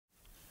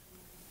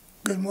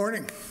Good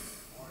morning.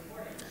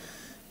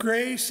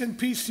 Grace and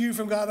peace to you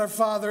from God our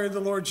Father and the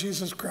Lord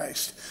Jesus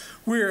Christ.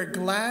 We are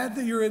glad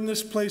that you're in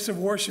this place of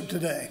worship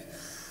today.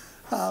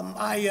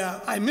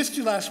 I missed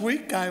you last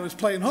week. I was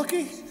playing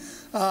hooky,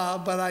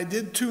 but I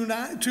did tune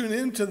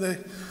in to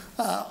the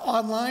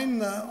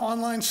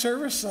online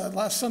service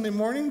last Sunday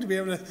morning to be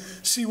able to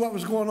see what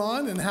was going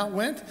on and how it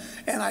went.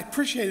 And I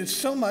appreciated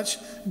so much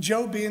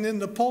Joe being in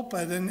the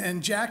pulpit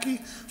and Jackie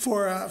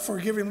for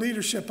giving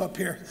leadership up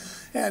here.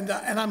 And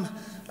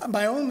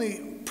my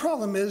only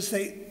problem is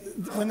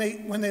when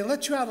they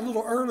let you out a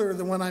little earlier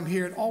than when I'm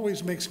here, it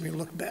always makes me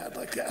look bad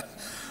like that.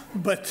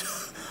 But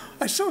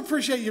I so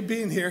appreciate you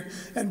being here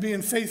and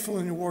being faithful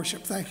in your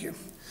worship. Thank you.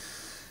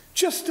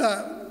 Just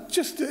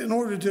in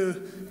order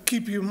to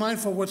keep you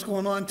mindful of what's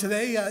going on,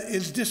 today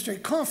is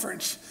district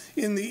conference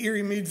in the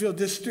Erie-Meadville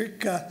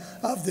district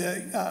of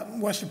the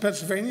Western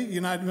Pennsylvania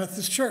United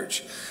Methodist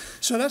Church.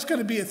 So that's going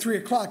to be at 3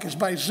 o'clock. It's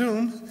by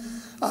Zoom.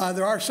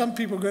 There are some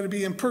people going to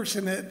be in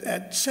person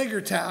at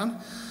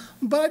Sagertown.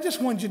 But I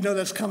just wanted you to know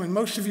that's coming.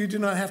 Most of you do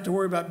not have to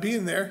worry about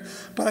being there.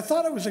 But I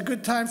thought it was a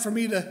good time for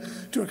me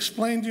to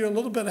explain to you a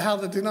little bit of how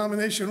the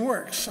denomination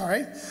works, all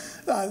right?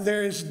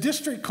 There is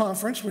district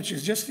conference, which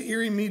is just the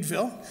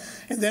Erie-Meadville.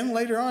 And then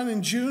later on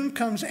in June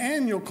comes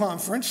annual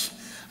conference.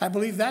 I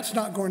believe that's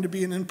not going to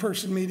be an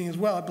in-person meeting as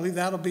well. I believe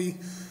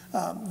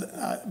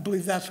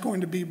that's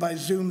going to be by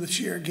Zoom this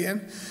year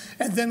again.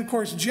 And then, of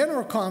course,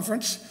 general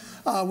conference,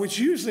 which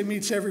usually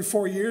meets every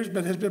 4 years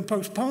but has been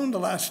postponed the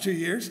last 2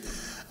 years.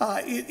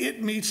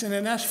 It meets,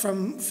 and that's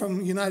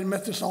from United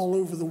Methodists all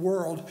over the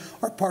world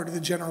are part of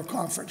the General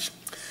Conference.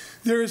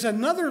 There is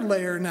another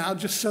layer now,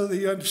 just so that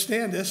you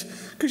understand this,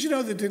 because you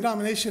know the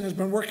denomination has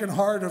been working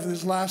hard over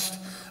this last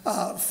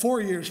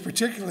 4 years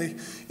particularly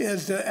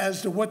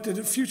as to what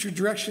the future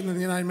direction of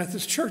the United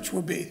Methodist Church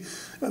will be.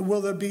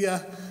 Will there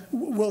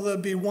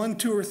be 1,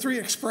 2, or 3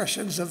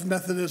 expressions of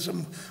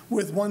Methodism,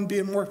 with one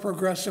being more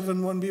progressive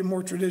and one being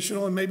more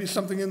traditional and maybe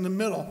something in the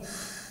middle?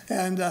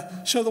 And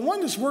so the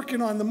one that's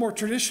working on the more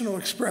traditional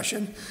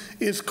expression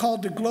is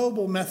called the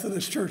Global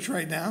Methodist Church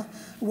right now.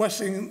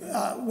 Wesleyan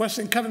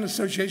Covenant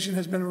Association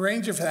has been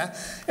arranging for that.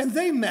 And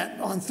they met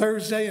on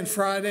Thursday and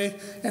Friday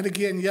and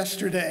again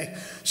yesterday.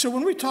 So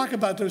when we talk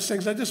about those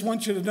things, I just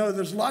want you to know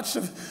there's lots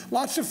of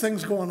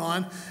things going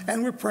on.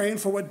 And we're praying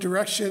for what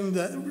direction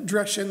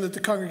that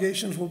the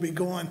congregations will be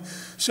going.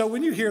 So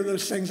when you hear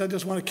those things, I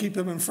just want to keep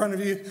them in front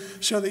of you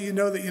so that you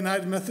know that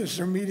United Methodists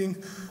are meeting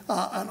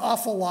an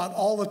awful lot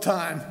all the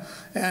time.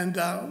 And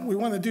we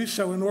want to do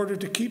so in order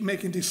to keep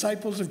making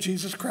disciples of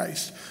Jesus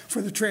Christ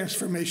for the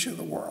transformation of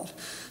the world.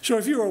 So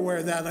if you're aware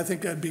of that, I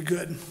think that'd be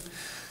good.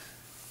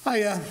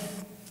 I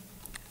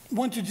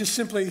want to just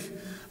simply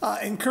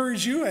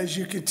encourage you as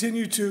you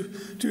continue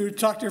to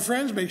talk to your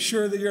friends. Make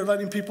sure that you're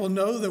letting people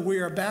know that we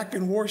are back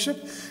in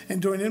worship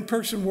and doing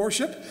in-person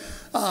worship.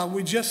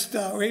 We just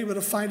were able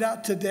to find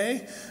out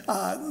today,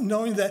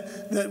 knowing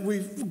that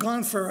we've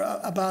gone for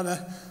about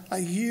a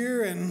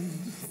year and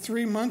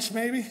 3 months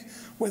maybe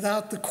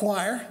without the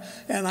choir,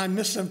 and I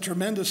miss them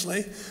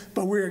tremendously,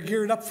 but we are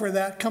geared up for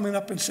that coming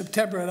up in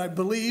September, and I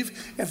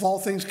believe if all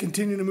things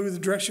continue to move the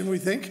direction we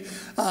think,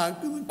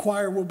 the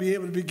choir will be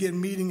able to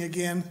begin meeting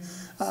again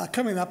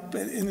coming up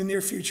in the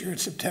near future in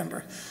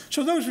September.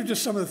 So those are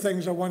just some of the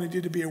things I wanted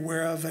you to be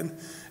aware of, and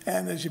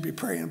as you be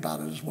praying about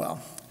it as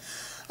well.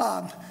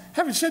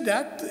 Having said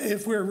that,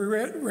 if we're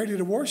ready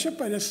to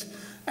worship, I just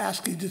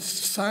ask you to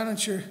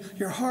silence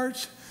your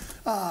hearts,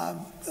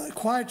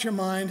 quiet your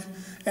mind,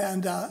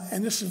 and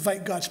just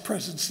invite God's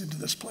presence into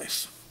this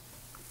place.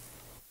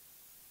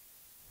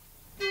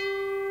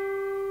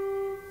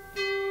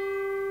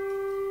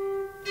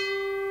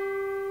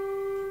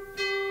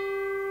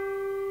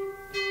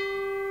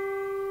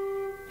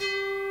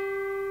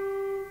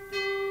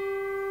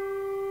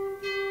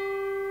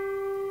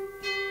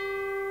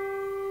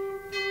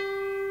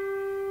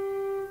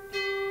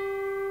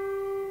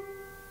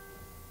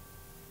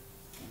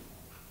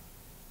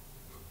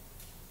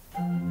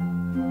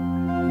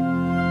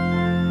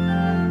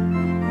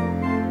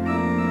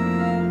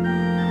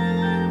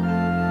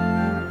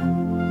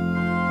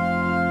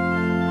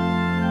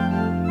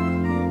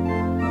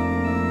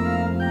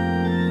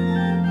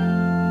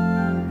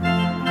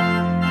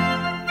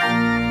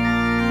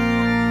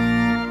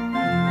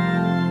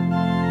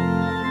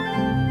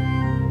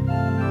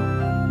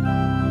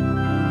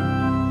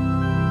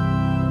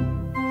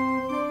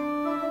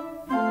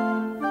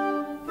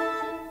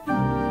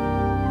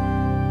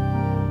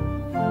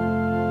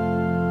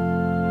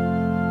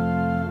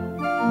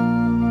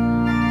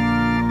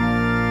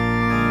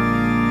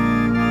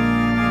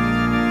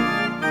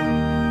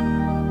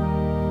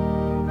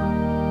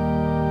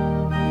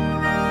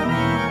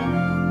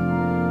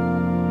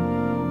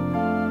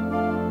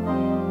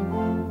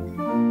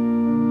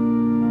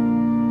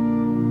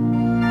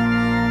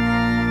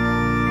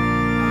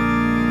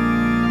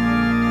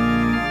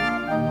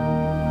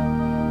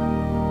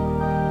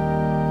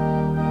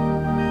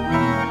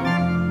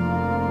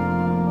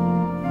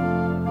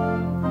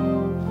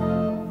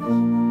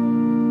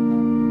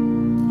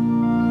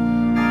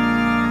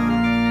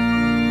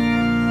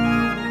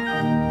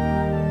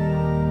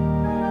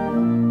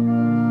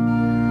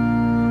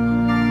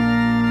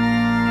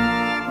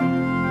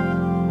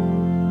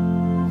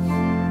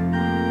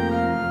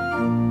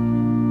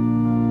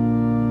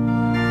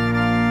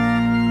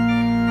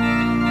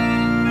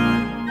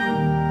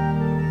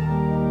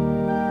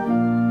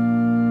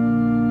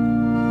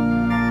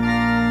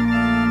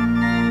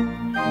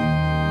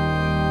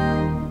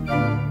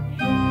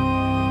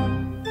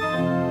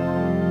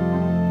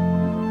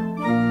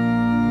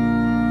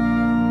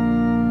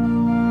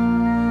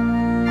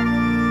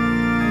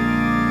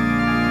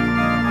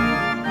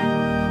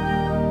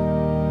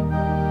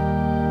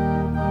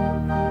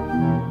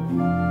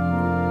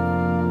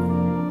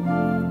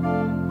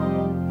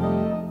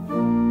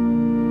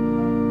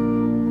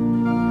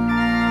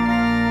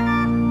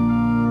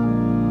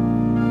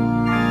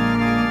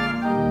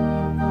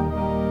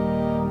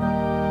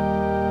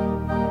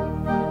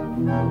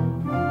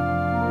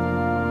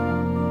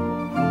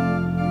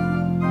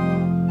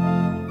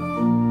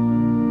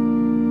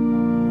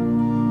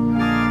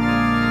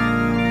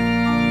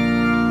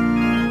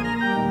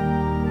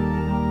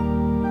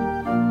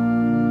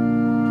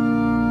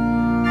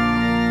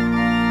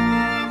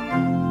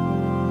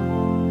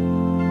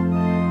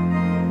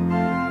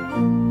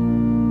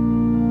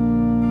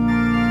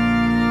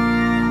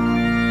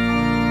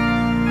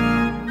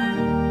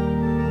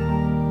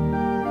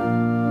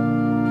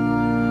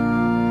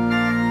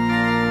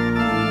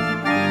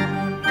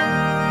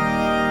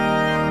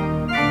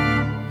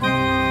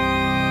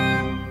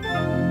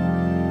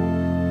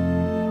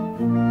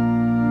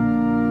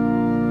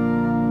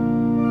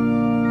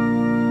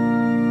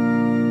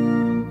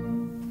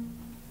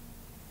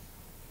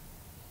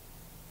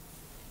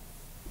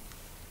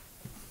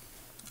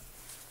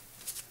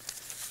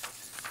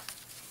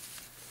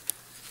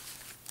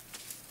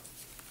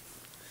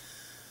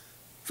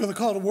 For the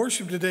call to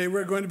worship today,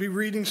 we're going to be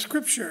reading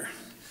Scripture.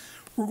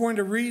 We're going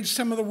to read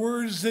some of the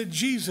words that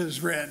Jesus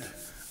read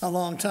a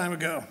long time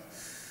ago.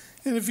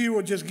 And if you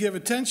would just give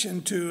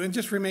attention to, and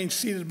just remain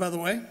seated, by the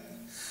way.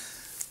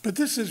 But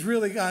this is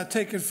really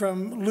taken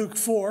from Luke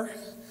 4,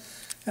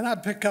 and I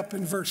pick up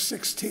in verse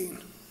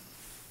 16.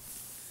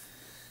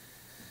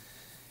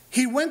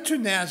 He went to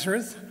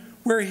Nazareth,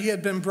 where he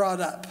had been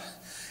brought up.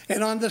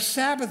 And on the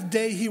Sabbath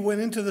day he went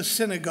into the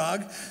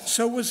synagogue,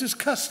 so was his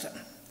custom.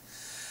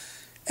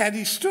 And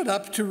he stood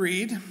up to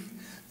read.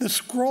 The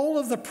scroll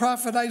of the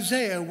prophet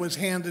Isaiah was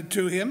handed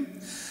to him.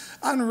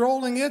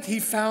 Unrolling it, he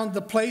found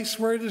the place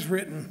where it is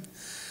written,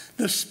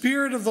 "The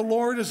Spirit of the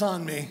Lord is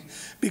on me,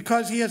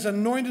 because he has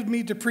anointed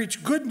me to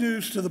preach good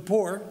news to the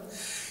poor.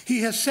 He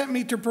has sent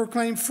me to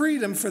proclaim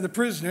freedom for the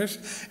prisoners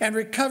and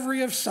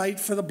recovery of sight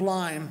for the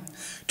blind,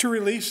 to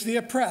release the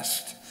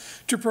oppressed,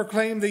 to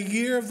proclaim the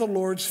year of the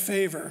Lord's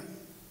favor."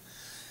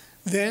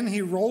 Then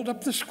he rolled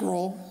up the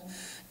scroll,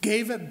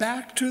 gave it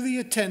back to the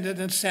attendant,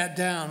 and sat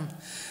down.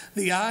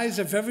 The eyes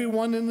of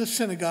everyone in the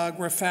synagogue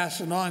were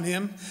fastened on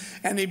him,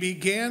 and he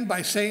began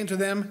by saying to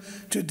them,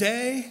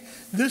 "Today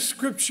this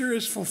scripture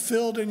is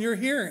fulfilled in your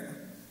hearing."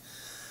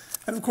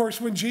 And of course,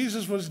 when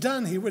Jesus was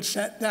done, he would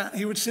sit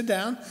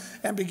down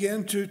and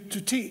begin to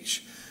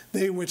teach.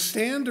 They would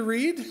stand to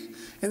read,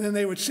 and then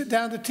they would sit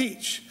down to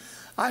teach.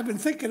 I've been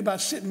thinking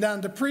about sitting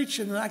down to preach,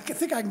 and I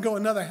think I can go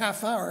another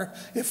half hour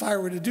if I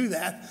were to do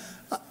that.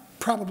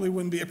 Probably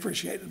wouldn't be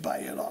appreciated by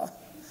you at all.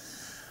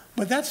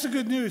 But that's the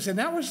good news, and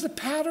that was the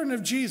pattern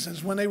of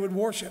Jesus when they would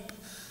worship,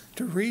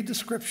 to read the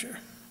scripture,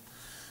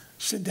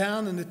 sit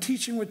down, and the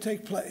teaching would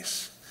take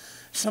place.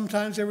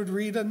 Sometimes they would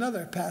read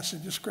another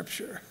passage of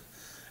scripture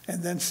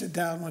and then sit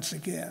down once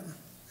again.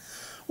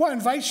 Well, I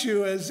invite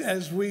you,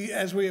 as we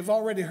have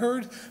already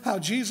heard how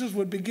Jesus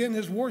would begin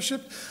his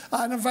worship,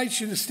 I invite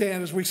you to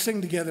stand as we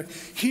sing together,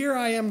 "Here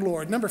I Am,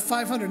 Lord," number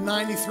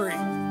 593.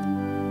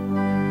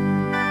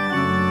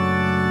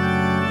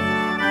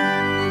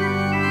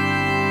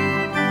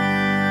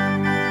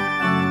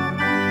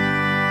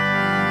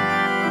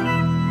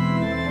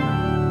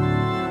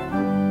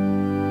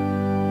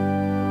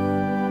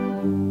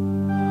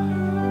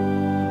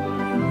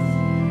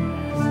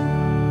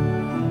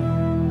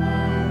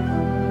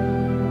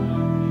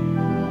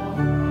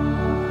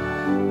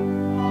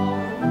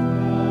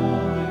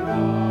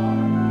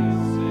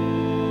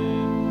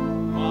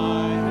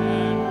 My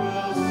hand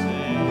will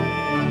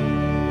sing.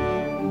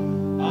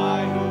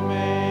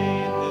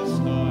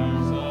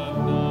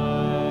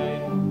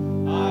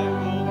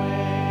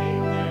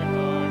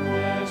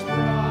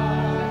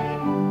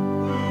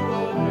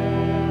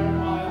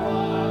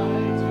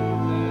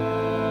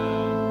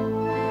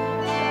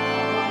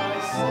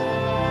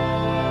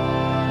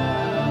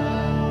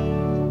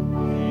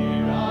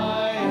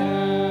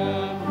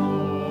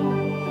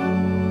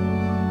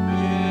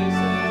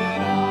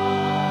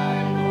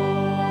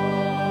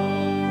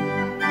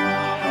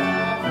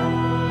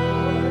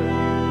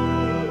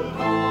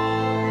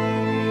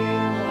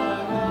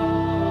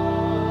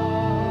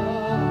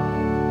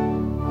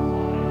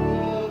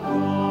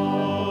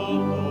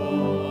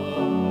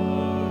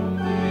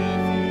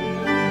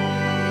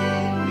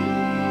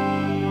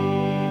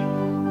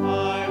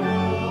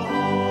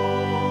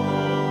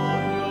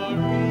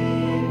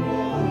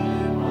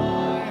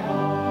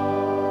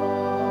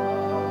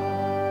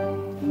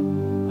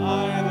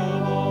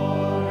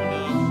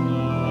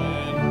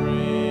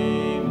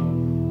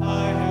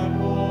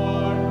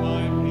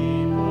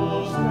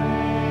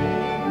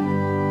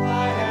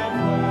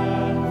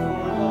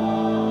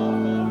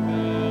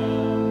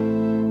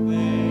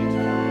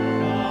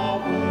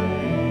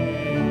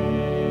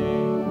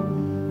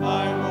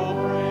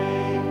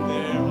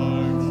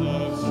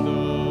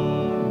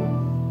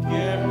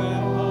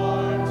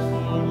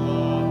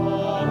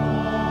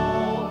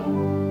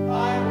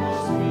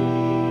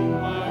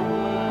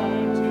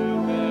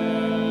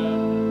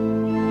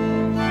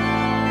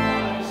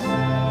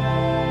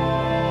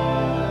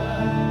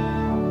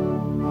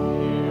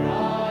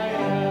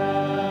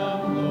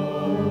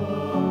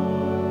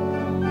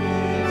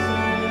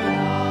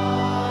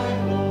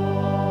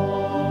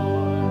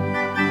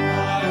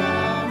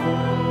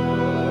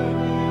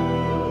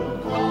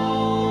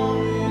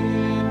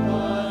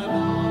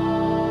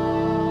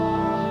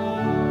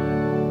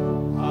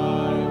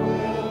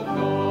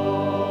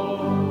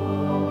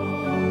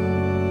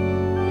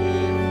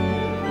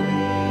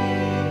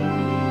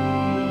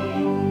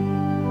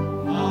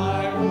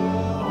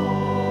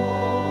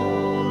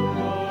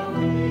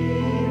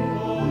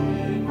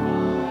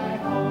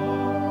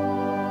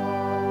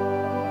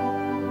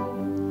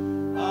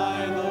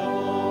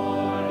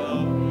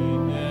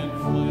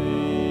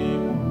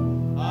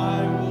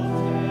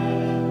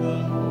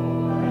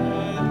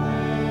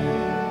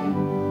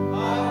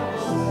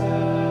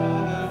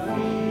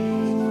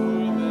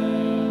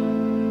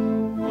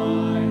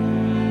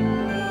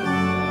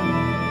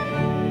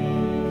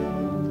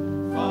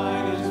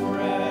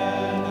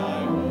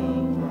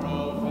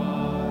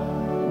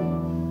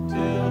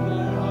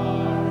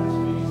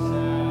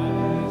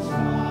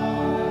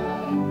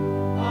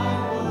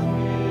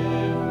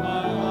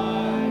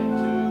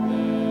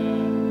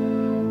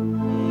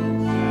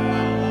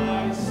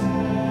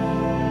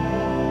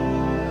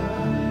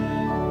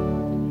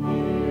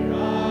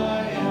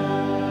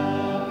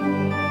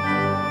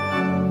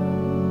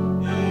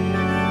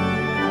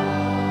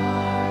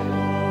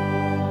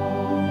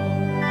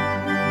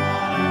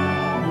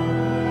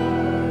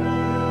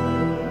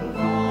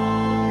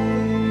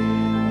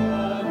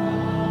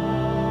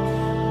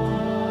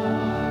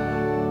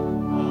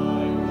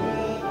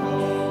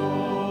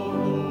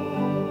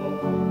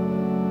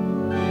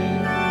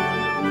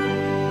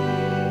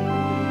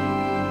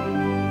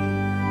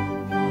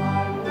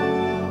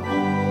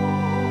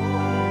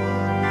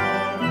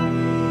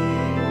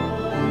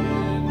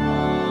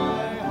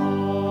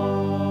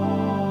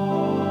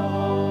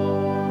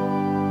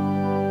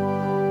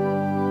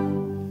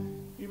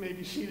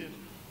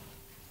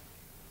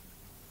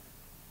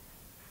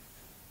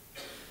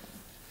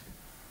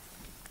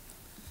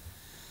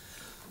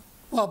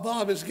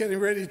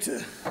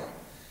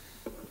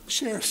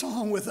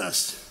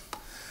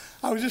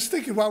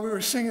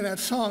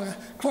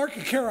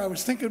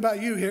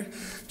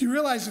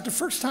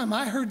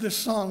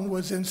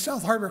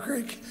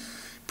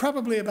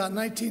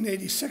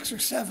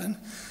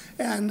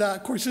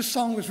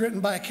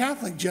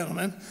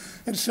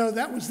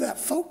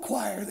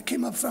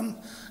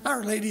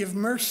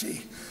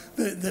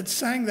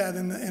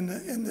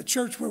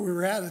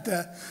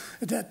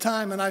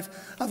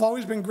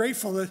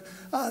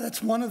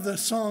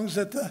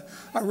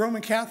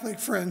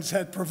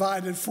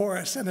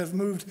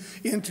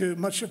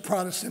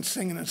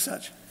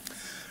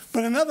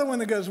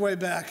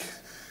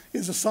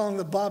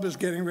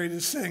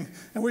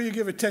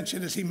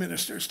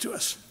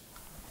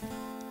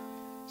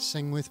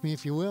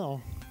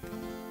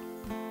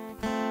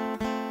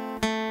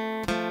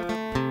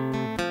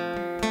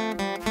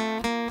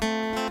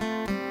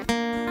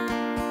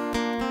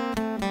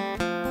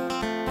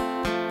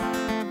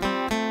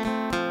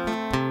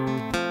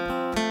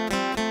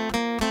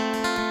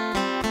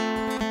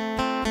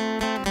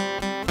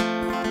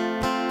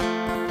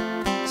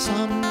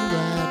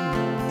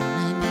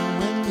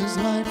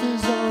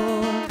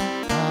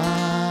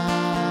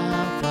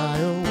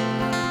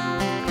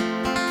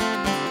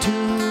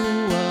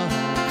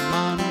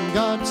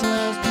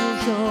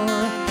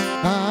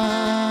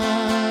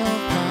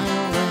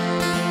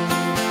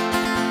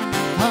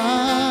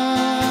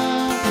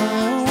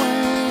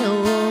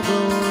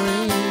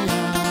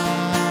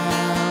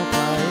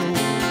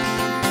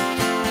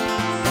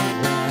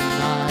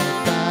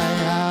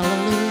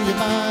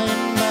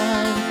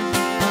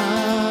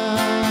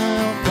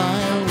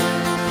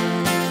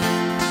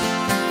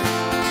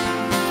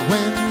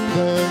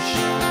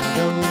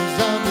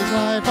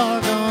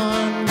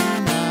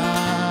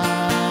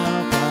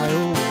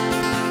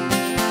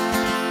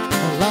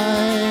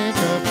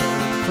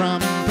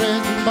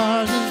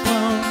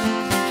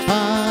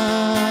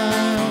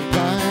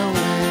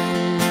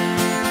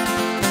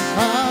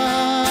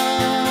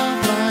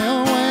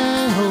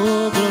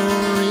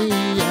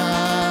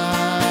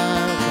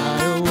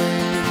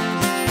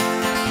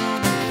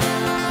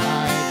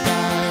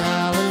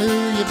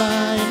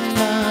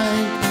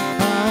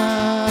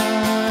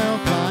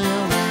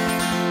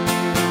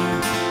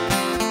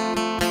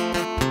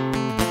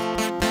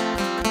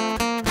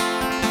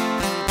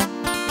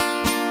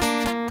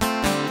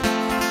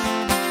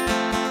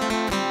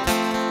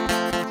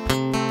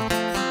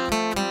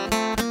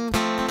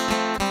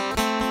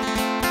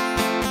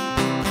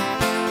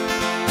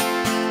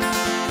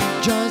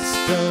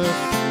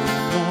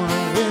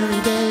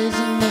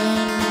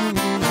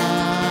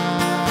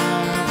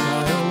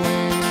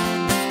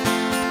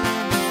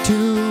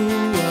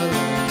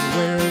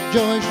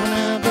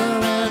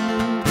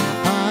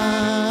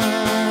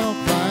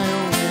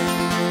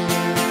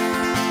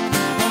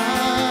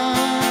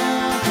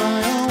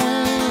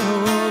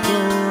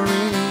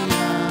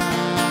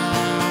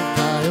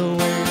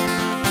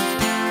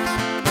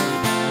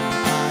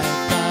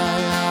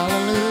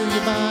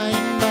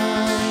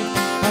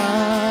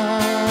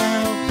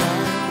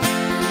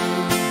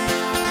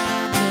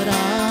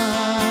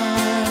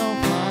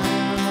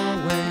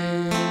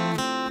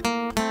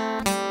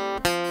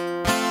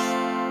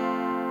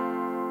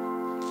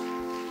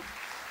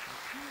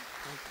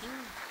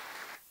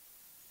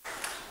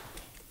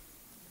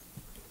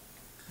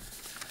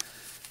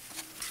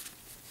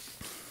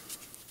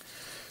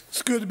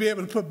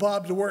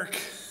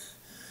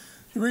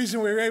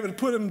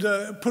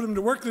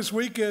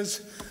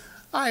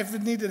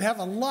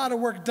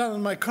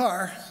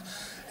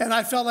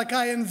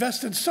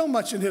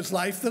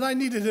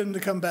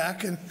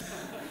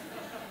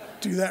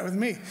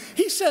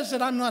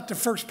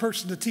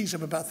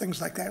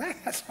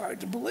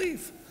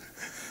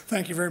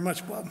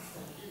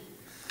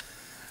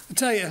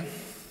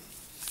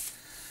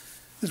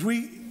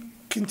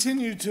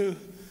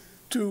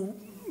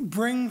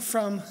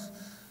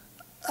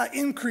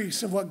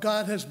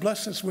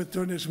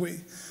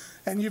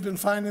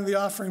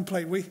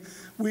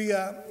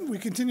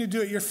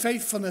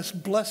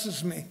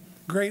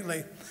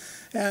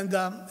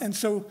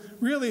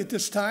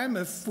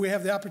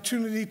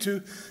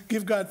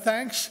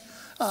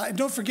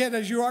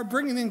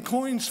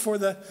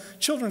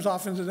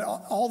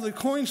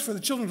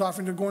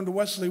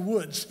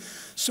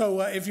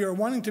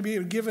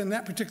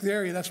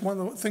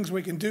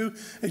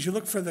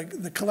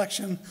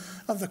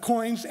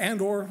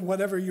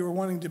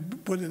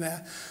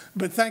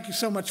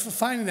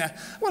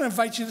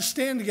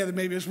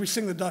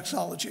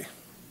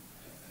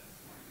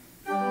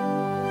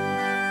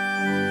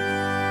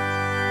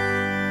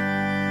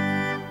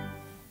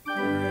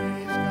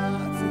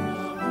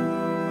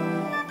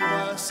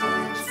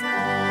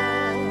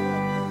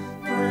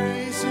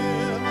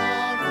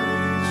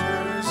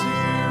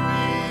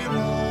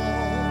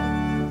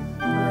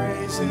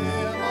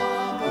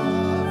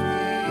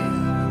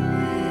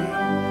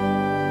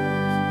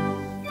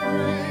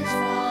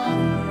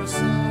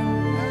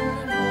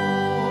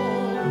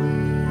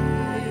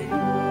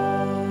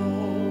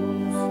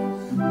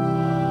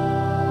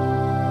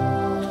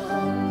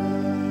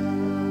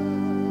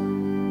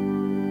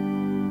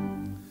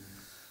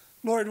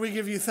 Lord, we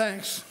give you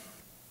thanks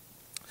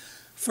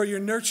for your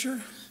nurture,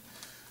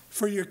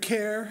 for your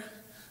care,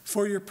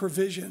 for your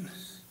provision,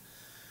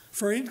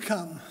 for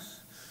income,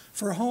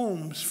 for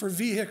homes, for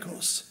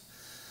vehicles,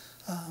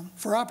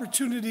 for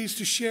opportunities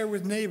to share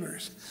with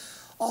neighbors.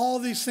 All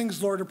these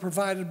things, Lord, are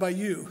provided by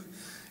you.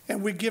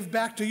 And we give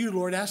back to you,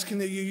 Lord, asking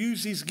that you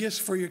use these gifts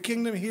for your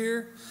kingdom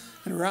here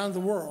and around the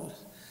world.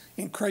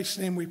 In Christ's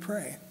name we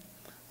pray.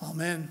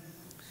 Amen.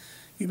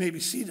 You may be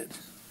seated.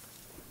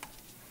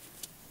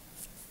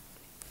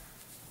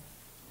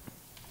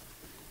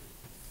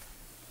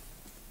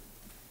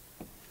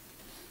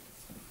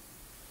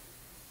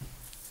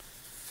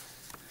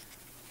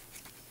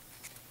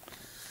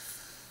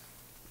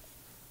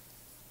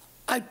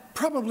 I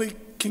probably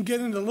can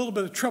get into a little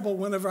bit of trouble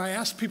whenever I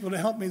ask people to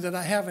help me that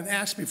I haven't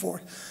asked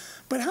before.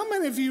 But how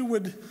many of you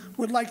would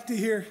like to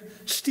hear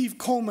Steve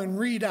Coleman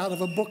read out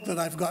of a book that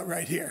I've got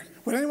right here?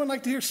 Would anyone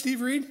like to hear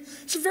Steve read?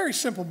 It's a very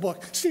simple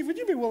book. Steve, would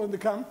you be willing to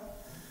come?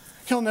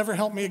 He'll never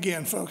help me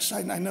again, folks.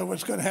 I know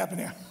what's going to happen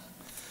here.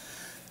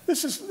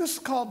 This is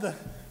called the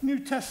New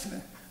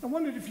Testament. I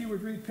wondered if you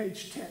would read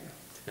page 10.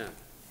 Yeah.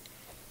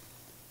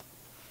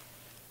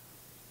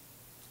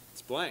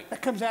 It's blank.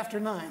 That comes after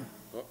 9.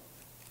 Oh,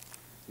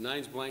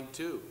 9's blank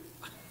too.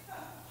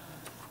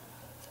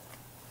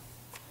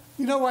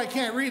 You know why I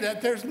can't read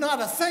that? There's not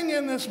a thing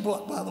in this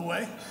book, by the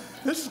way.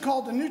 This is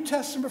called the New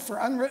Testament for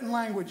Unwritten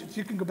Languages.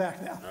 You can go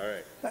back now. All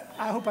right.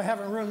 I hope I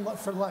haven't ruined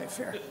for life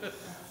here.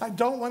 I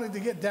don't want it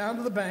to get down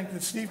to the bank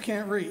that Steve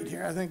can't read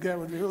here. I think that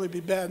would really be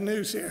bad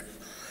news here.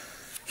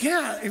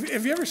 Yeah,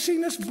 have you ever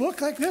seen this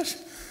book like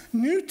this?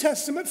 New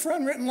Testament for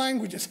Unwritten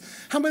Languages.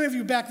 How many of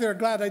you back there are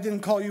glad I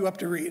didn't call you up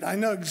to read? I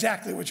know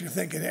exactly what you're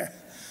thinking here.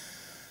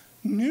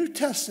 New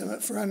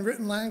Testament for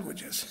Unwritten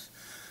Languages.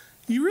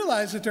 You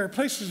realize that there are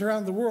places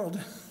around the world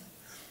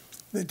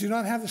that do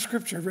not have the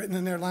scripture written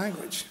in their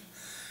language.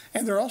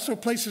 And there are also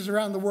places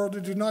around the world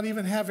that do not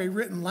even have a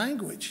written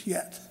language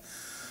yet.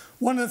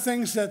 One of the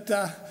things that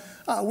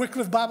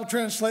Wycliffe Bible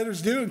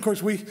translators do, and of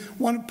course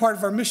one part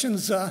of our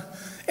mission's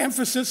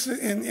emphasis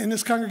in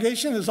this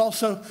congregation is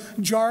also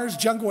JARS,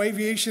 Jungle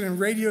Aviation and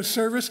Radio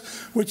Service,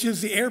 which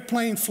is the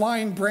airplane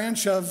flying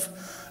branch of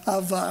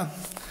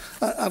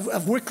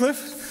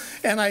Wycliffe.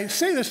 And I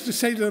say this to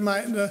say to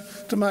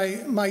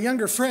my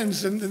younger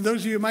friends, and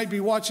those of you who might be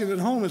watching at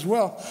home as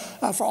well,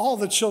 for all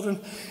the children,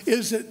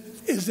 is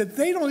that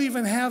they don't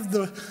even have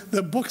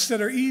the books that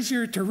are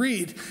easier to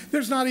read.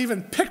 There's not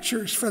even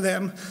pictures for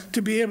them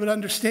to be able to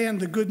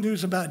understand the good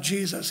news about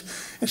Jesus.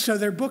 And so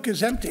their book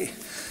is empty.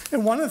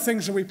 And one of the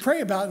things that we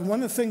pray about, and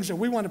one of the things that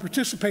we want to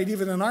participate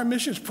even in our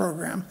missions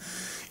program,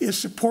 is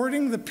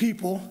supporting the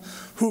people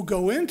who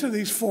go into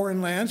these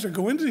foreign lands or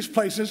go into these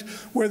places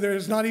where there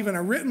is not even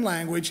a written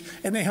language,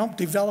 and they help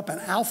develop an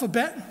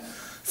alphabet.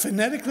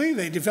 Phonetically,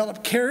 they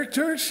develop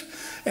characters,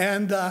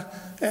 and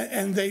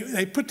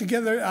they put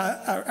together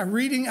a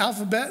reading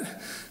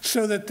alphabet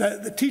so that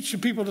they teach the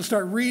people to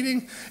start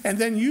reading, and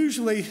then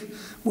usually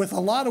with a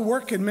lot of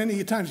work and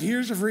many times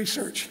years of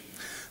research,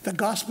 the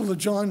Gospel of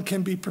John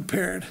can be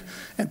prepared,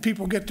 and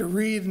people get to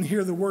read and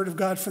hear the Word of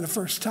God for the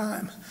first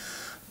time.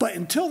 But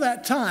until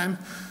that time,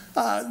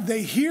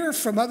 they hear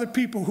from other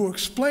people who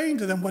explain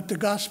to them what the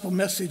gospel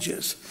message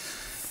is.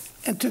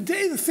 And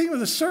today the theme of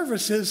the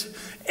service is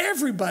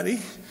everybody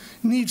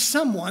needs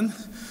someone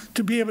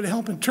to be able to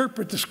help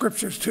interpret the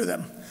scriptures to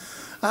them.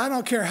 I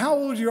don't care how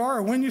old you are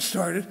or when you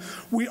started,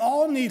 we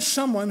all need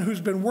someone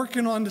who's been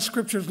working on the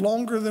scriptures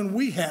longer than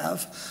we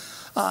have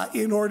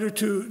in order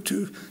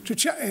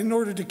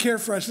to care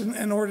for us,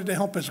 in order to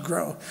help us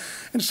grow.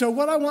 And so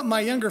what I want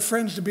my younger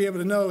friends to be able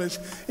to know is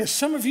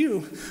some of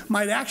you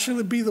might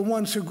actually be the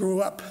ones who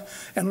grew up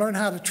and learn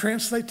how to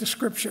translate the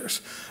scriptures,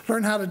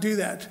 learn how to do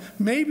that.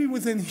 Maybe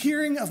within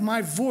hearing of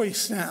my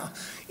voice now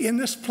in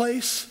this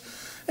place,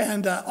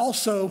 and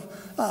also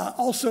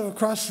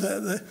across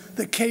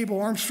the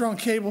cable, Armstrong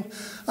cable,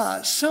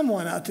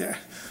 someone out there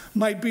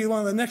might be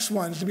one of the next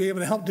ones to be able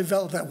to help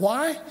develop that.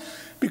 Why?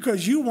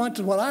 Because you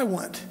wanted what I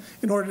want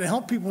in order to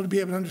help people to be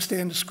able to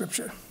understand the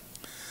scripture.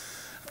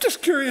 I'm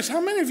just curious, how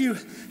many of you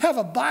have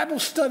a Bible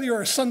study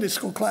or a Sunday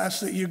school class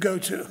that you go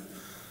to?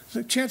 Is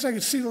there a chance I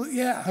could see?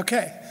 Yeah,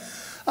 okay.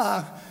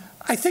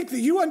 I think that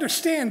you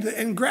understand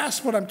and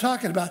grasp what I'm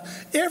talking about.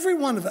 Every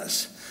one of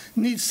us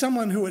needs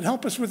someone who would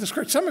help us with the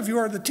scripture. Some of you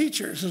are the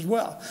teachers as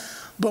well.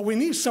 But we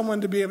need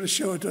someone to be able to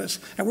show it to us.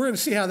 And we're going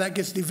to see how that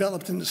gets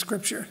developed in the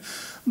scripture.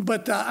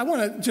 But I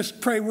want to just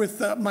pray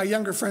with my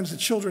younger friends, the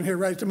children here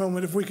right at the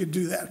moment, if we could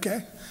do that,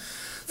 okay?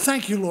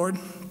 Thank you, Lord,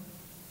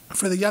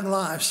 for the young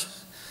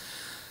lives.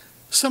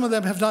 Some of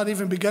them have not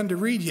even begun to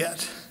read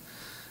yet.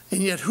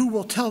 And yet, who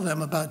will tell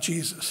them about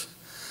Jesus?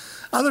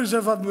 Others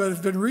of them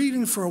have been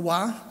reading for a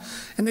while,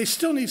 and they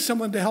still need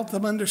someone to help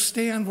them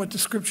understand what the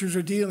scriptures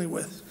are dealing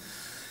with.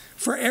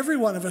 For every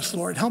one of us,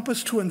 Lord, help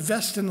us to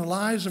invest in the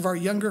lives of our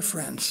younger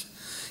friends.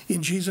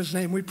 In Jesus'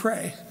 name we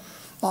pray.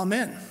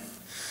 Amen.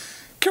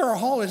 Carol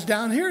Hall is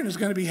down here and is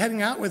going to be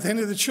heading out with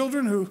any of the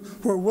children who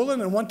are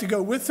willing and want to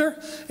go with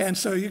her. And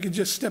so you can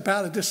just step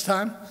out at this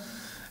time.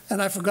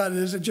 And I forgot, it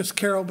isn't just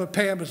Carol, but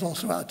Pam is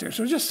also out there.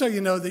 So just so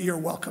you know that you're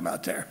welcome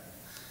out there.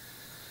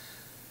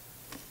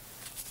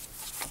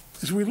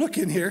 As we look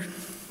in here,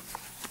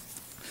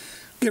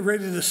 get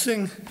ready to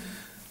sing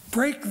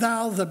Break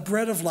Thou the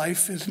Bread of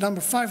Life is number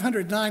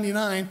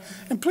 599.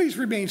 And please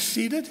remain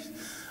seated.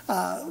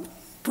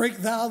 Break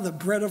Thou the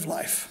Bread of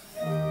Life.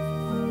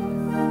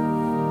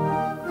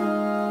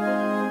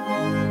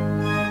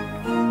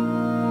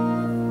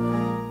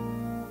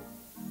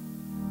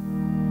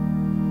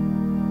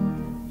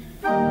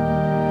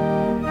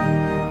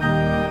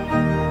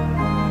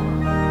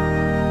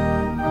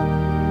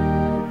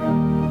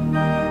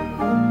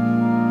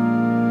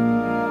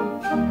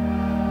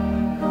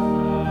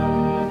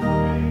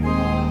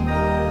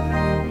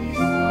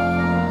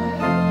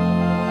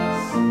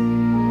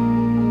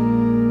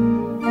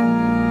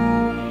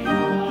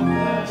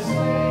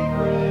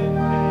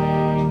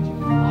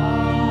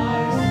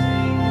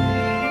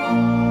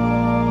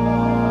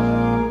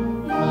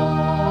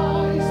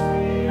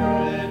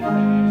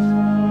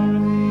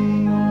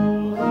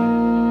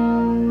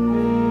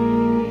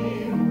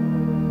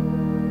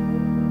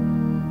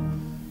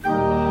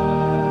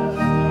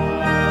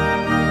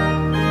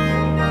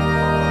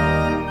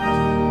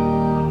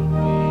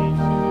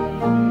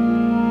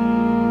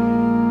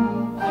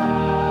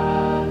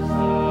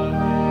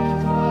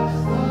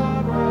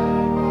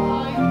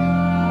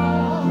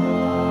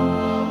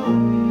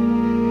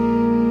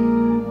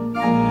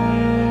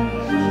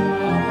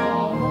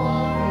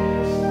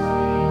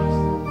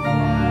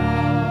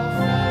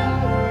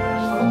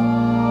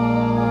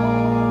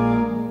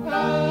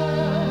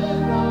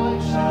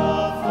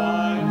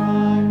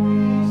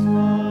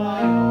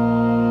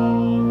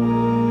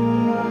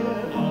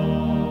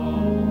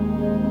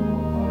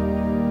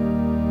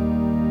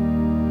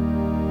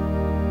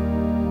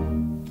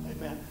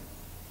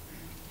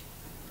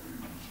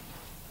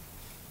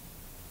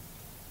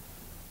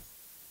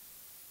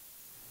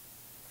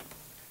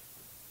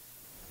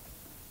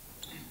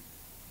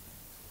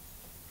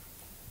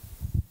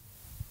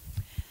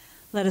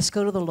 Let us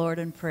go to the Lord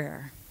in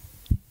prayer.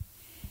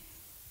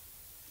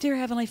 Dear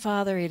Heavenly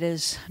Father, it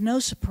is no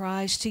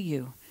surprise to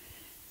you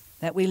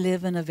that we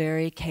live in a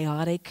very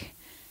chaotic,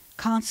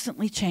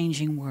 constantly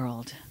changing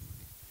world.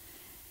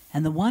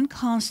 And the one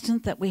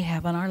constant that we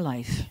have in our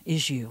life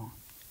is you.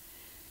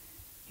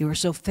 You are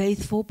so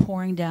faithful,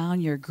 pouring down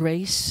your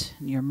grace,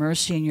 and your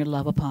mercy, and your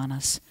love upon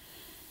us.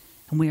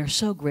 And we are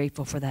so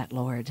grateful for that,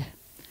 Lord.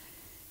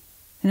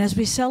 And as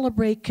we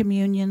celebrate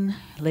communion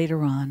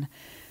later on,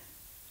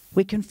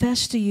 we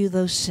confess to you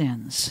those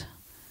sins,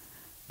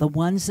 the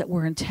ones that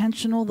were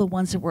intentional, the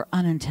ones that were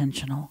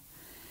unintentional.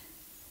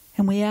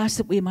 And we ask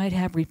that we might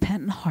have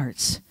repentant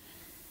hearts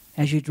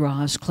as you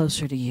draw us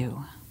closer to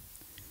you.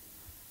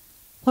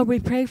 Lord, we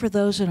pray for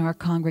those in our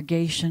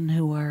congregation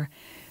who are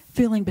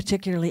feeling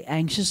particularly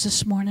anxious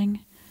this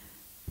morning,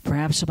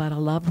 perhaps about a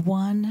loved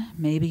one,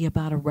 maybe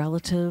about a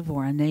relative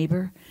or a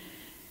neighbor.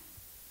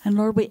 And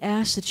Lord, we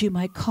ask that you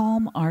might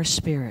calm our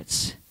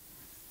spirits.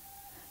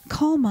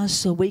 Calm us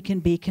so we can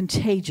be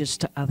contagious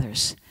to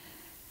others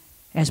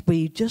as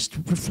we just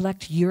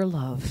reflect your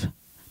love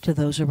to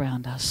those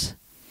around us.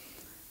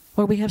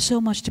 Lord, we have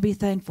so much to be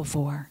thankful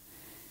for.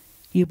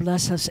 You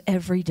bless us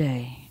every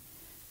day.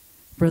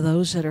 For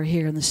those that are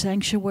here in the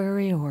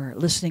sanctuary or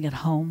listening at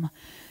home,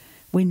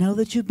 we know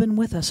that you've been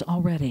with us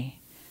already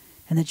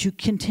and that you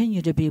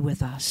continue to be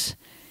with us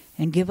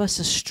and give us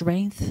the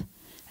strength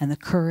and the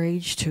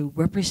courage to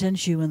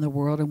represent you in the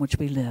world in which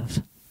we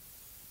live.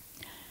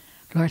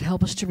 Lord,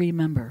 help us to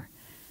remember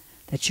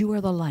that you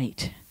are the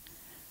light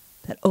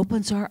that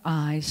opens our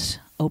eyes,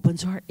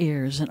 opens our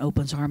ears, and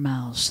opens our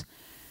mouths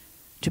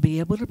to be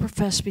able to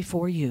profess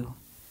before you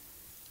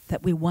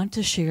that we want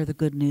to share the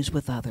good news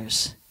with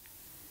others.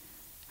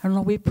 And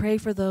Lord, we pray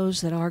for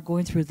those that are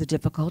going through the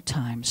difficult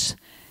times,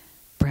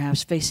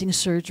 perhaps facing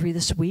surgery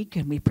this week,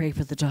 and we pray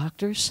for the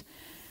doctors,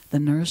 the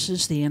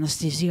nurses, the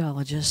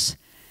anesthesiologists,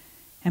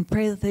 and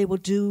pray that they will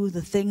do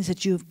the things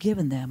that you have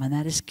given them, and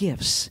that is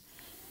gifts.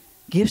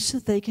 Gifts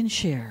that they can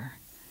share.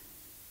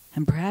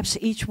 And perhaps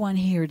each one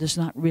here does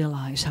not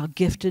realize how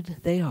gifted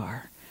they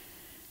are,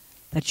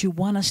 that you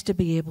want us to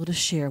be able to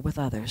share with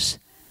others,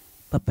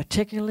 but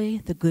particularly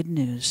the good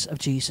news of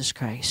Jesus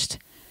Christ.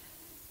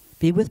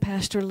 Be with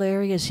Pastor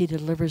Larry as he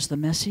delivers the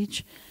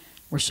message.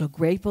 We're so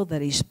grateful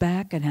that he's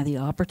back and had the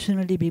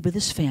opportunity to be with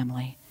his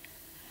family.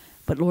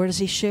 But Lord, as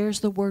he shares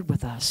the word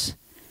with us,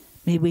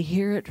 may we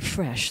hear it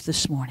fresh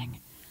this morning.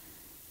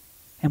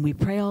 And we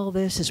pray all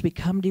this as we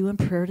come to you in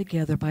prayer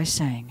together by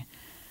saying,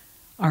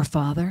 Our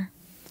Father,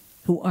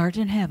 who art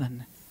in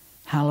heaven,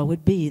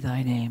 hallowed be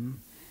thy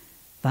name.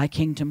 Thy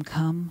kingdom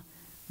come,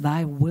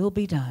 thy will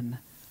be done,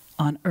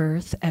 on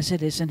earth as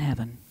it is in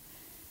heaven.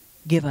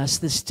 Give us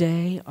this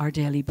day our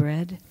daily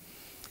bread,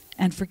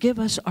 and forgive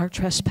us our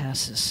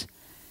trespasses,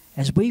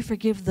 as we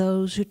forgive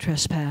those who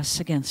trespass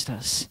against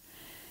us.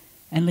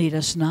 And lead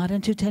us not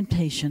into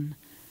temptation,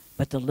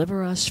 but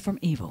deliver us from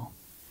evil.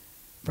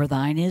 For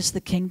thine is the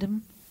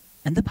kingdom,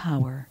 and the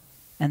power,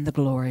 and the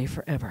glory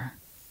forever.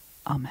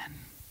 Amen.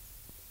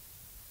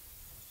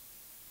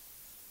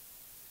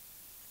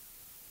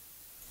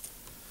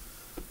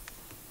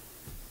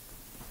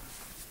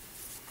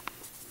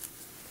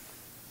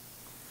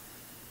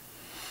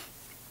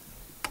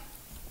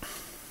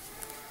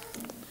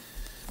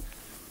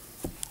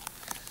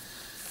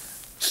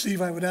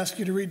 Steve, I would ask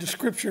you to read the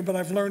scripture, but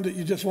I've learned that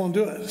you just won't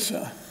do it.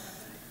 So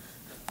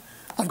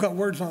I've got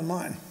words on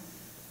mine.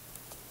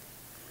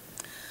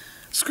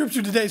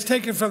 Scripture today is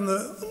taken from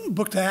the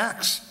book of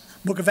Acts,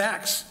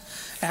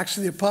 Acts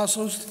of the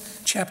Apostles,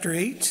 chapter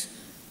 8,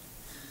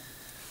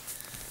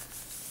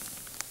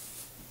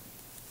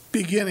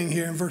 beginning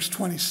here in verse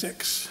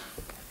 26.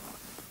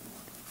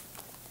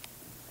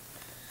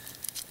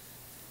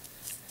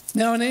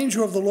 Now an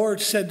angel of the Lord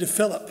said to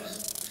Philip,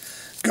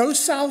 "Go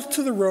south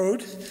to the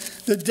road,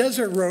 the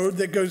desert road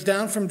that goes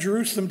down from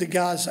Jerusalem to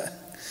Gaza."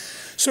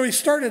 So he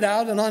started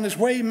out, and on his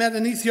way he met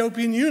an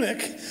Ethiopian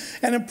eunuch,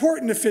 an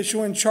important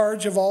official in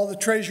charge of all the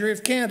treasury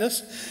of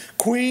Candace,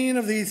 queen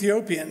of the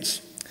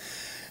Ethiopians.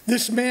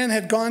 This man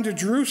had gone to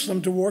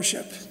Jerusalem to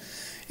worship,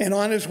 and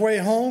on his way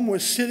home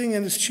was sitting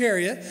in his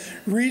chariot,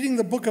 reading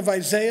the book of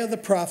Isaiah the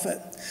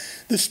prophet.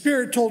 The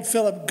Spirit told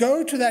Philip,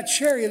 "Go to that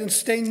chariot and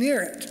stay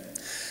near it."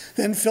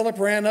 Then Philip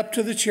ran up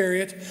to the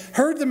chariot,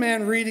 heard the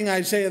man reading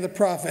Isaiah the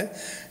prophet.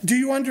 "Do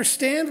you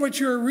understand what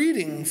you are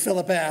reading?"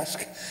 Philip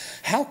asked.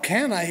 "How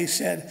can I," he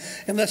said,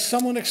 "unless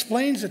someone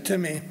explains it to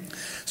me?"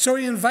 So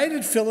he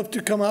invited Philip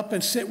to come up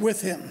and sit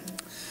with him.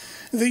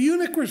 The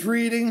eunuch was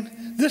reading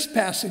this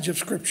passage of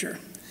Scripture.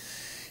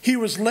 "He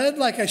was led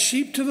like a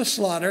sheep to the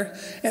slaughter,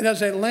 and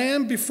as a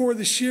lamb before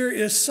the shearer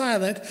is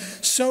silent,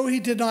 so he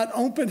did not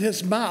open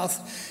his mouth.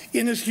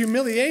 In his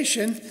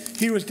humiliation,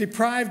 he was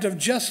deprived of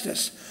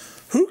justice.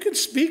 Who can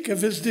speak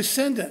of his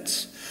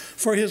descendants?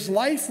 For his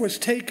life was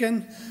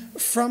taken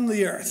from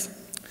the earth."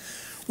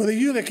 Well, the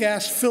eunuch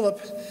asked Philip,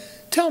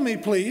 "Tell me,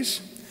 please,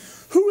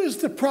 who is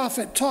the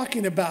prophet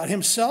talking about,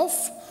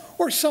 himself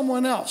or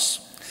someone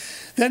else?"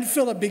 Then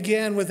Philip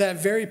began with that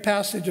very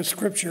passage of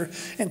Scripture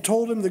and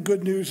told him the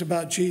good news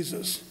about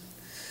Jesus.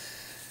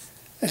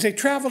 As they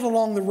traveled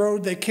along the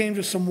road, they came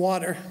to some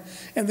water,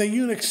 and the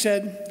eunuch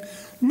said,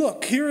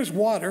 "Look, here is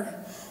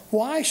water.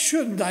 Why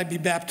shouldn't I be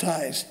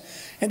baptized?"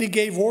 And he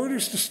gave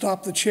orders to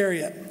stop the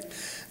chariot.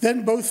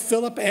 Then both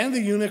Philip and the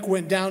eunuch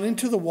went down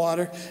into the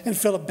water, and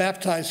Philip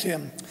baptized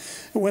him.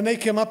 And when they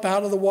came up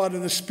out of the water,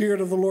 the Spirit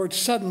of the Lord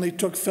suddenly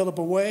took Philip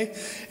away,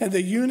 and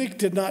the eunuch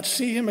did not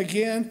see him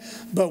again,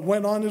 but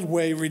went on his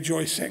way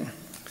rejoicing.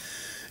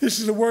 This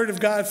is the word of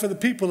God for the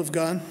people of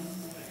God.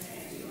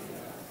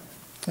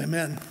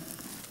 Amen.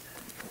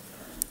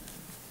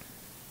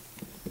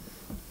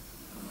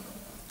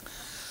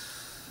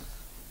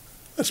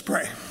 Let's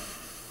pray.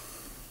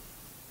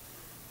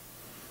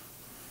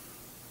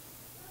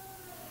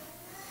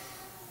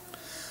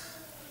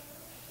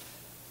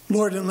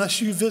 Lord,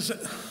 unless you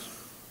visit,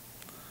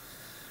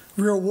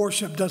 real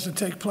worship doesn't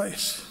take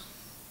place.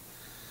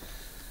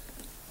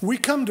 We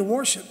come to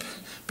worship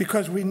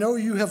because we know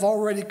you have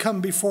already come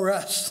before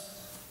us.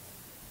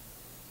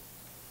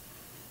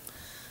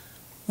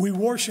 We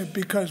worship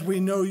because we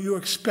know you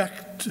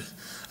expect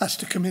us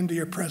to come into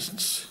your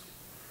presence.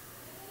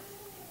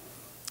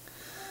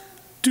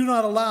 Do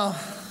not allow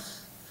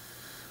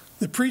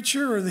the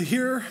preacher or the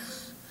hearer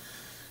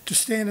to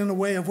stand in the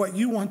way of what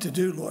you want to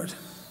do, Lord.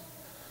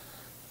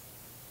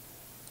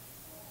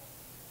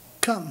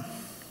 Come.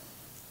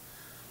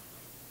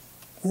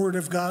 Word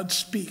of God,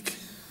 speak.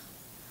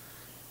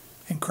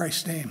 In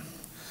Christ's name,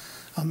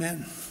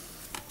 amen.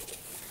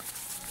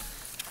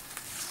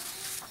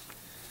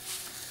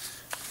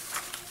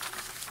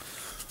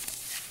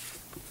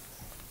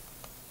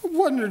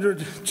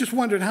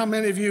 Wondered how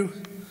many of you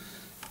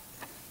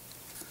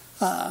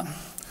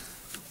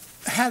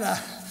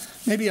had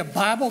maybe a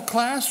Bible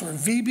class or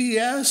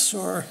VBS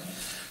or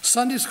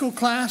Sunday school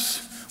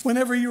class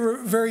whenever you were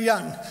very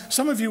young.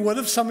 Some of you would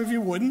have, some of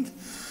you wouldn't.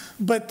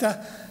 But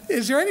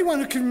is there anyone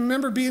who can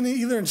remember being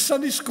either in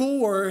Sunday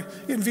school or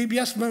in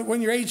VBS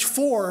when you're age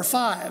 4 or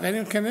 5?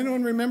 Can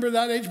anyone remember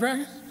that age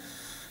bracket?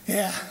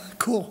 Yeah,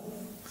 cool.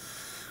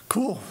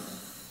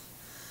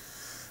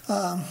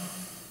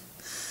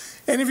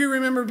 Any of you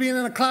remember being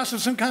in a class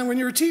of some kind when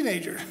you were a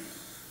teenager?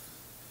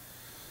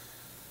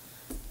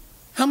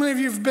 How many of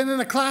you have been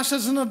in a class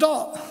as an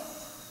adult?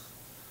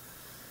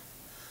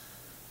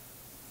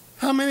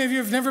 How many of you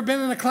have never been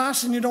in a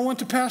class and you don't want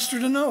the pastor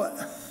to know it?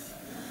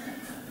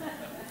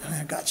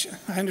 I got you.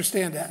 I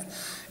understand that.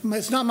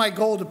 It's not my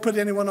goal to put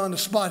anyone on the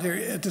spot here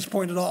at this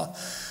point at all.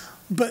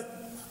 But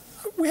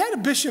we had a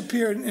bishop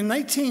here from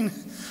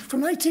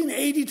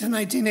 1980 to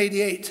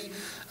 1988.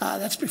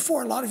 That's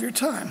before a lot of your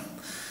time.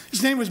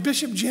 His name was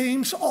Bishop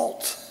James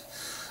Alt.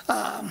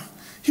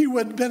 He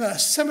had been a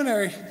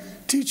seminary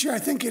teacher, I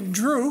think, in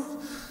Drew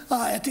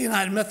at the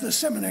United Methodist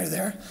Seminary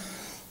there.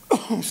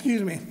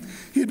 Excuse me.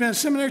 He had been a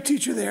seminary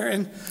teacher there,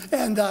 and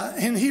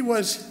he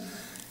was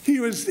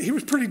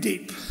pretty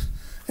deep,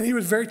 and he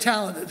was very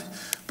talented.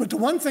 But the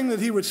one thing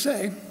that he would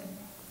say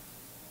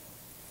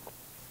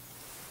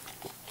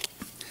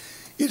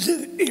is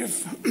that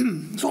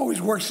it's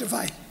always worse if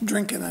I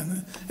drink it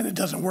and it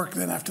doesn't work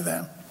then after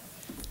that.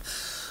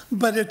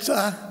 But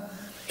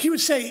he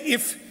would say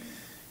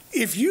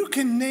if you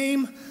can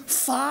name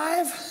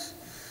 5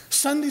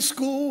 Sunday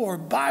school or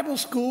Bible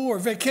school or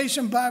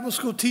vacation Bible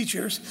school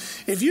teachers,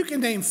 if you can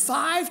name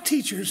 5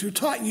 teachers who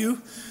taught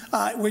you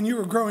when you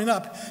were growing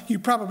up, you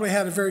probably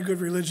had a very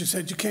good religious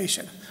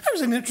education. That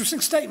was an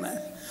interesting statement.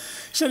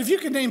 He said, if you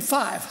could name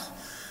 5,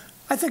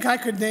 I think I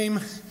could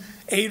name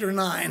 8 or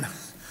 9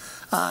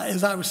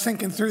 as I was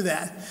thinking through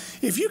that.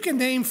 If you can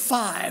name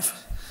 5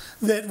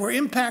 that were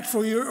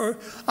impactful, you, or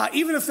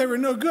even if they were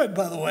no good,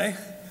 by the way,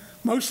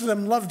 most of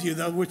them loved you,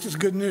 though, which is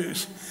good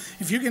news.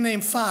 If you can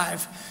name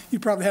 5, you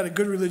probably had a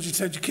good religious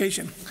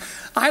education.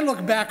 I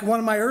look back, one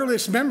of my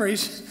earliest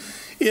memories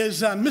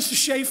is Mrs.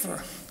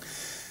 Schaefer.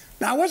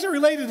 Now, I wasn't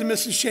related to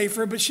Mrs.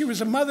 Schaefer, but she was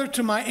a mother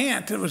to my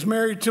aunt that was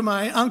married to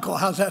my uncle.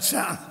 How's that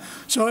sound?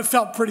 So it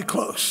felt pretty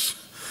close.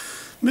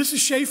 Mrs.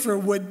 Schaefer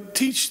would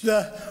teach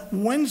the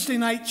Wednesday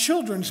night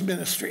children's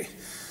ministry.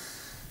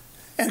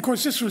 And of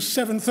course, this was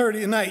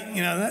 7:30 at night.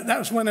 You know, that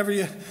was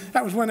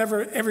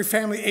whenever every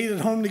family ate at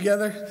home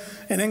together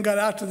and then got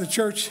out to the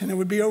church, and it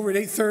would be over at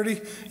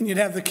 8:30, and you'd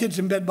have the kids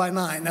in bed by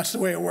 9. That's the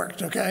way it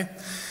worked, okay?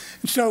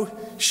 And so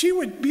she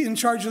would be in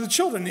charge of the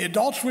children. The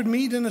adults would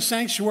meet in the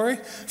sanctuary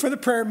for the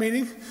prayer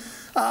meeting,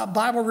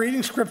 Bible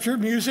reading, scripture,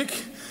 music.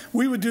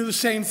 We would do the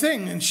same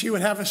thing, and she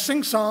would have us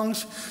sing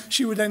songs.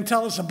 She would then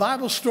tell us a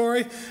Bible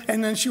story,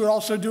 and then she would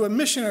also do a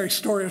missionary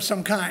story of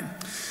some kind.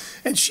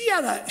 And she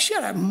had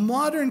a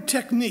modern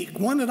technique,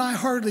 one that I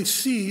hardly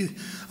see,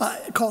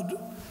 called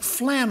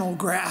flannel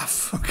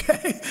graph,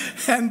 okay?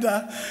 And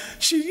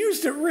she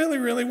used it really,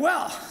 really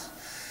well.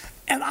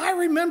 And I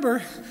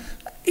remember,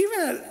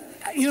 even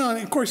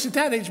and of course, at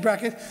that age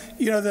bracket,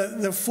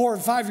 the 4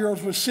 and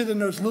 5-year-olds would sit in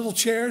those little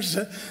chairs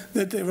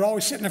that they would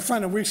always sit in the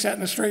front, and we sat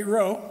in a straight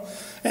row.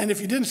 And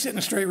if you didn't sit in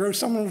a straight row,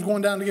 someone was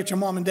going down to get your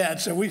mom and dad.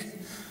 So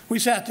we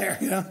sat there,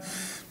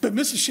 But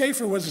Mrs.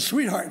 Schaefer was a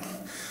sweetheart.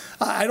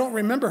 I don't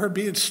remember her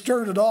being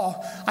stern at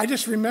all. I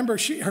just remember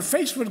her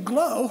face would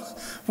glow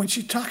when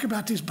she'd talk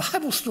about these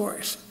Bible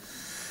stories.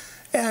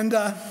 And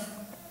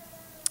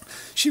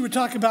she would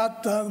talk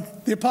about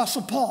the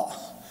Apostle Paul.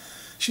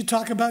 She'd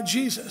talk about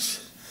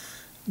Jesus,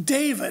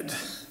 David,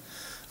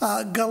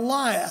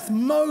 Goliath,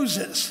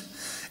 Moses.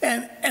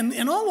 And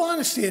in all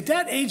honesty, at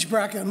that age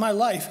bracket in my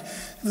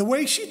life, the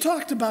way she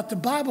talked about the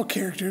Bible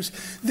characters,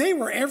 they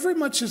were every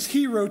much as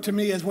hero to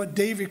me as what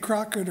Davy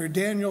Crockett or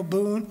Daniel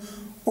Boone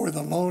or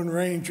the Lone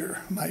Ranger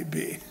might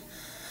be.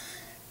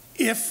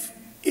 If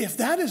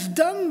that is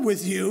done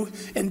with you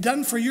and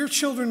done for your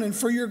children and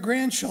for your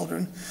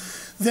grandchildren,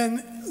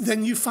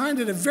 then you find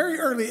at a very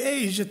early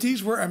age that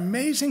these were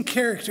amazing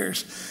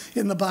characters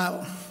in the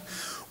Bible.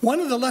 One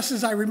of the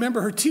lessons I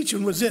remember her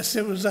teaching was this.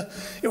 It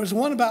was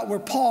one about where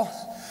Paul,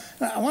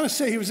 I want to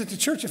say he was at the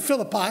church of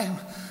Philippi,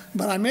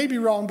 but I may be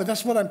wrong, but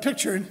that's what I'm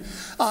picturing.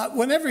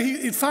 Whenever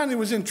he finally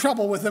was in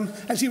trouble with them,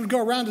 as he would go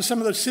around to some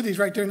of those cities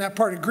right there in that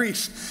part of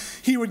Greece,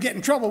 he would get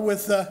in trouble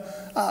with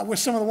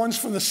some of the ones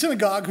from the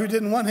synagogue who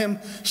didn't want him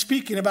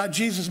speaking about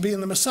Jesus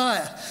being the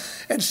Messiah.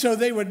 And so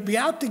they would be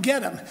out to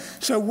get him.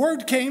 So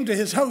word came to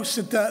his host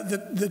that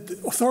the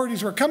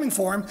authorities were coming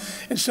for him,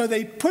 and so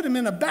they put him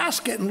in a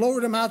basket and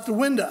lowered him out the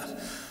window.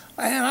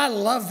 And I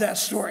love that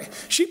story.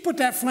 She put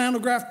that flannel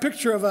graph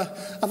picture of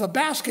a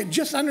basket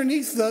just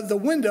underneath the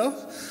window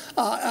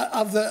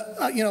of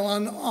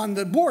on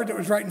the board that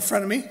was right in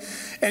front of me,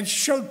 and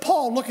showed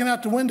Paul looking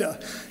out the window.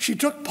 She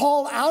took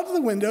Paul out of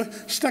the window,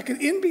 stuck it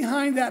in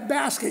behind that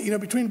basket,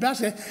 between the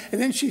basket, and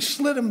then she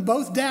slid them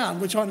both down,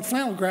 which on a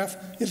flannel graph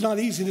is not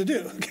easy to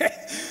do. Okay,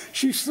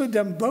 she slid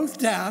them both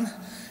down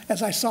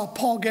as I saw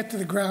Paul get to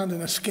the ground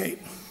and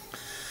escape.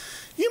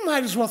 You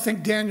might as well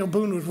think Daniel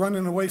Boone was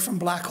running away from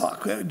Black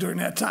Hawk during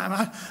that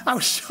time. I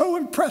was so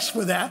impressed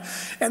with that,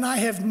 and I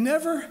have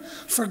never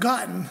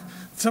forgotten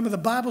some of the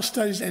Bible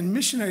studies and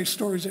missionary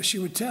stories that she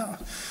would tell.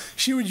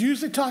 She would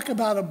usually talk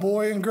about a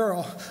boy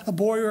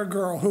or a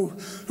girl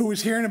who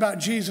was hearing about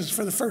Jesus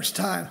for the first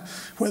time,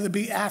 whether it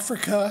be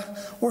Africa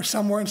or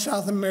somewhere in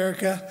South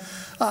America.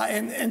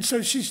 And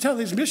so she'd tell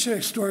these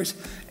missionary stories,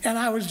 and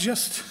I was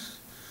just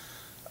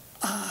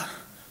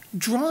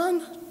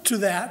drawn to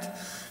that.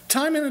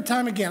 Time in and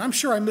time again. I'm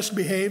sure I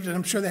misbehaved, and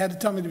I'm sure they had to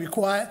tell me to be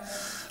quiet.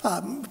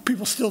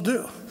 People still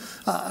do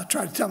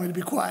try to tell me to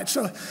be quiet.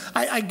 So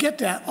I get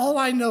that. All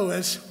I know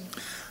is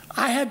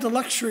I had the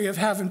luxury of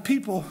having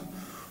people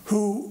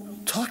who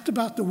talked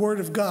about the Word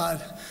of God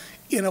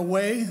in a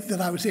way that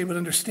I was able to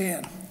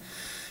understand.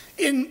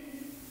 In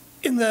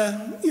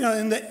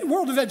the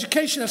world of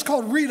education, that's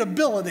called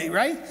readability,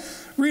 right?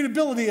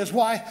 Readability is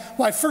why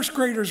first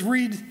graders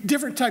read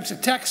different types of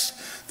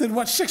texts than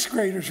what sixth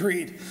graders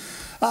read.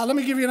 Let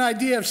me give you an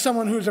idea of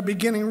someone who's a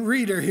beginning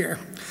reader here.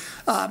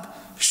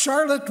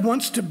 Charlotte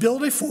wants to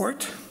build a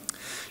fort.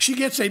 She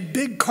gets a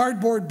big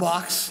cardboard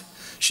box.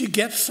 She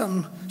gets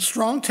some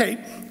strong tape.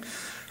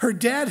 Her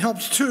dad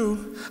helps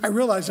too. I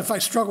realize if I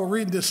struggle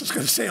reading this, it's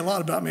going to say a lot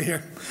about me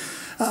here.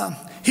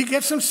 He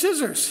gets some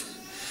scissors.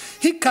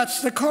 He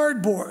cuts the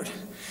cardboard.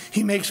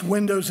 He makes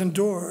windows and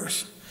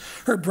doors.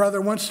 Her brother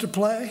wants to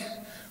play.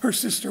 Her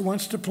sister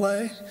wants to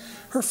play.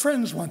 Her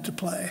friends want to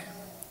play.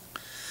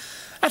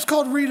 That's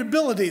called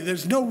readability.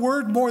 There's no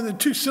word more than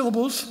 2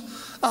 syllables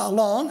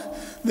long.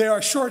 They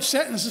are short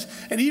sentences,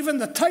 and even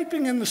the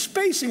typing and the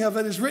spacing of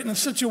it is written in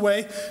such a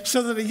way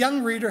so that a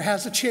young reader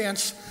has a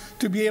chance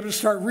to be able to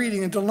start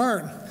reading and to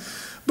learn.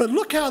 But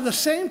look how the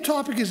same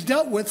topic is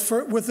dealt with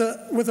with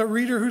a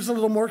reader who's a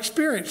little more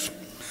experienced.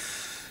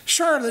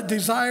 Charlotte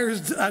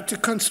desires to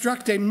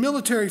construct a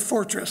military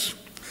fortress,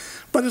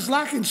 but is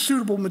lacking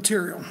suitable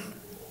material.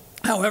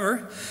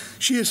 However,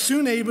 she is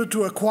soon able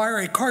to acquire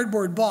a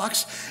cardboard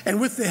box,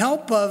 and with the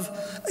help of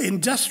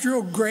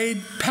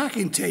industrial-grade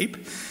packing tape,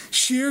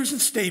 shears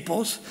and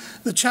staples,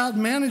 the child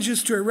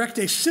manages to erect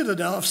a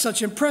citadel of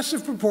such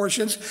impressive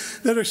proportions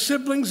that her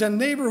siblings and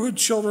neighborhood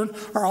children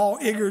are all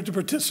eager to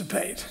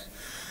participate.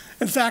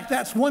 In fact,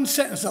 that's one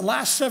sentence. The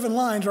last 7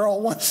 lines are all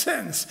one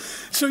sentence.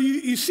 So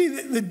you see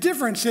the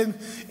difference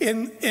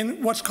in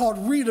what's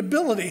called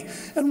readability.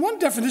 And one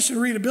definition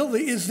of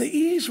readability is the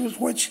ease with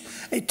which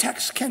a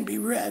text can be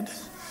read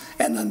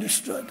and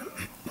understood.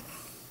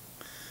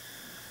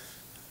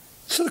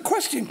 So the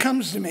question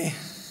comes to me,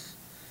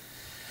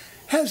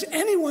 has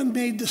anyone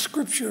made the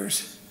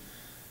scriptures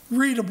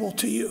readable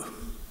to you?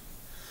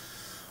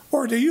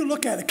 Or do you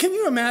look at it? Can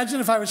you imagine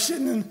if I was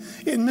sitting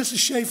in Mrs.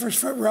 Schaefer's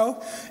front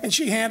row and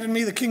she handed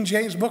me the King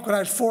James book when I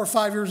was 4 or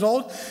 5 years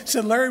old,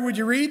 said, Larry, would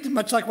you read?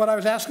 Much like what I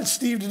was asking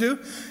Steve to do.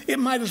 It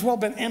might as well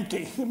have been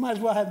empty. It might as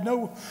well have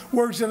no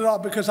words in it at all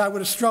because I would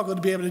have struggled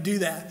to be able to do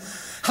that.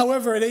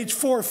 However, at age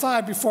 4 or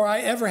 5, before I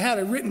ever had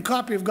a written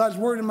copy of God's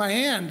Word in my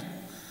hand,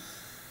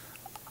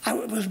 I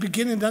was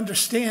beginning to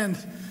understand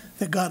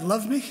that God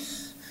loved me,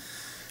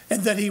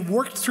 and that he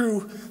worked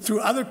through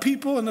other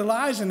people in their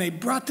lives, and they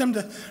brought them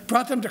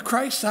to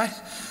Christ. I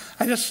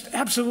just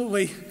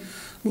absolutely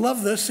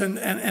love this and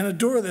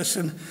adore this.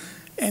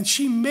 And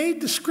she made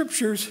the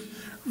scriptures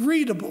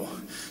readable.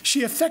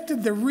 She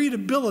affected the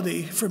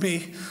readability for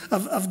me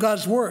of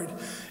God's Word.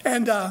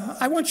 And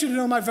I want you to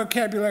know my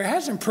vocabulary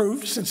has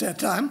improved since that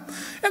time,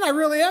 and I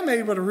really am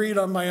able to read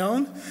on my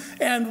own.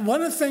 And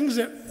one of the things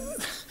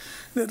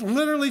that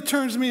literally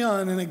turns me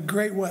on in a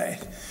great way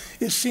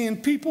is seeing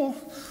people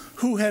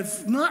who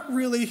have not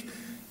really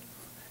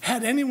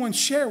had anyone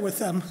share with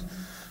them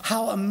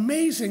how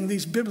amazing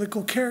these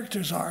biblical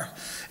characters are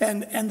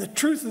and the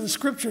truth of the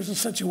scriptures in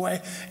such a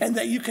way, and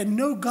that you can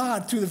know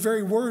God through the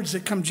very words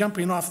that come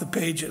jumping off the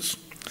pages.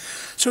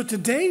 So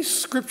today's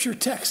scripture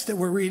text that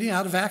we're reading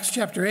out of Acts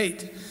chapter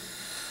 8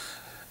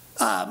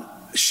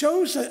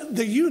 shows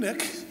the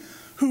eunuch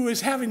who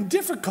is having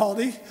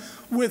difficulty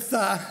with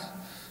the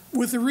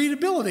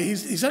readability.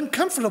 He's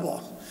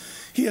uncomfortable.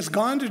 He has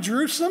gone to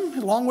Jerusalem,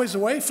 a long ways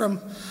away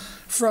from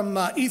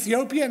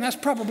Ethiopia, and that's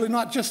probably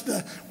not just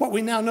what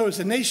we now know as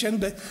a nation,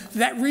 but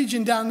that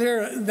region down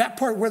there, that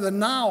part where the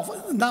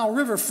Nile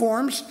River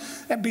forms,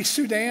 that'd be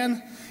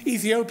Sudan,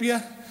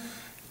 Ethiopia,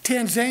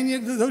 Tanzania,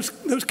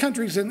 those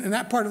countries in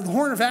that part of the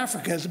Horn of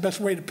Africa is the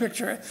best way to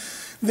picture it.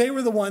 They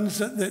were the ones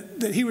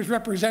that he was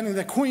representing,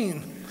 the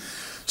queen.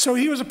 So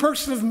he was a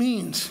person of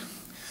means.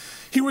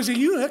 He was a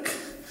eunuch.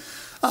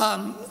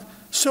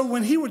 So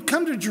when he would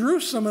come to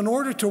Jerusalem in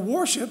order to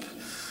worship,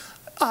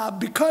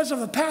 because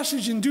of a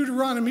passage in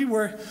Deuteronomy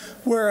where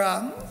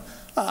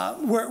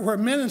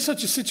men in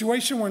such a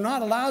situation were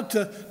not allowed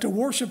to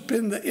worship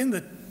in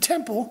the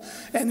temple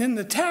and in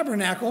the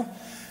tabernacle,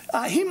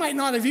 he might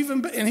not have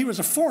even been, and he was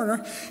a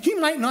foreigner, he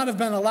might not have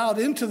been allowed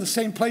into the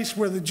same place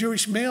where the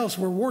Jewish males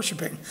were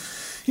worshiping.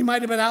 He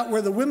might have been out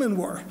where the women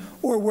were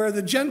or where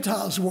the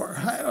Gentiles were.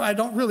 I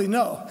don't really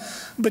know.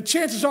 But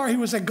chances are he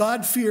was a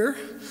God-fearer,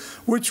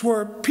 which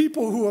were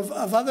people who of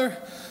other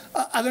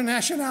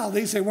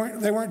nationalities. They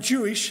weren't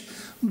Jewish,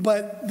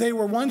 but they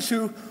were ones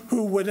who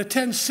would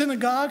attend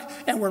synagogue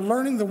and were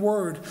learning the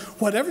word.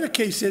 Whatever the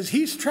case is,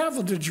 he's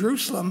traveled to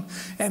Jerusalem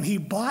and he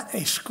bought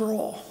a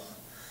scroll.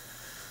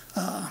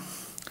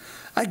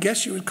 I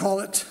guess you would call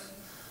it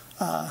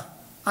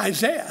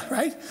Isaiah,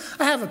 right?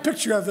 I have a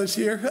picture of this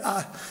here.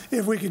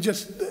 If we could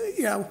just,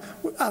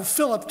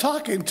 Philip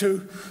talking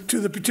to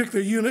the particular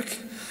eunuch.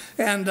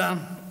 And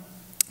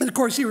of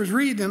course, he was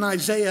reading in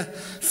Isaiah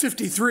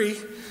 53.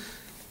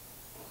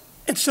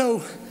 And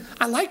so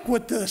I like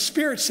what the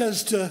Spirit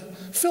says to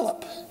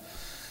Philip.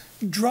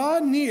 Draw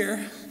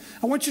near.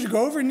 I want you to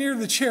go over near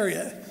the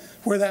chariot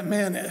where that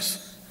man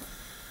is.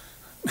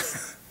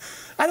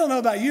 I don't know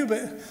about you,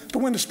 but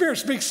when the Spirit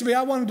speaks to me,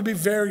 I want him to be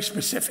very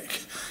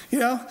specific.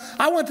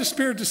 I want the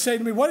Spirit to say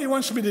to me what he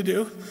wants me to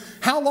do,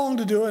 how long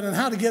to do it, and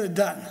how to get it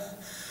done.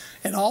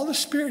 And all the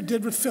Spirit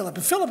did with Philip.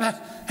 And Philip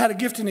had a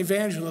gift in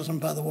evangelism,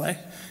 by the way.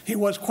 He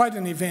was quite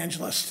an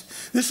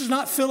evangelist. This is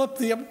not Philip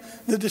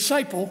the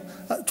disciple,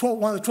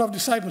 one of the 12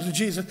 disciples of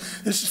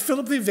Jesus. This is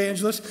Philip the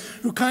evangelist,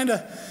 who kind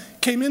of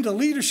came into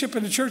leadership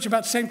in the church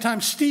about the same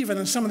time Stephen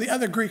and some of the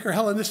other Greek or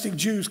Hellenistic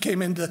Jews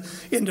came into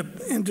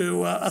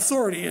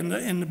authority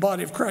in the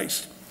body of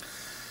Christ.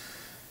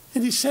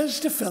 And he says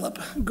to Philip,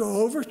 go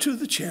over to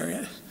the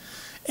chariot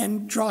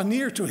and draw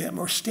near to him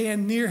or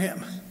stand near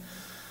him.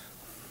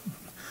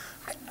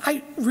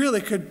 I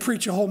really could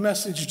preach a whole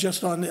message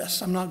just on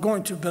this. I'm not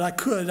going to, but I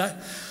could.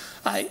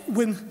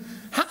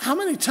 How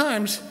many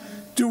times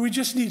do we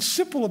just need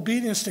simple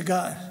obedience to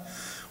God?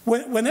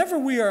 Whenever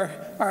we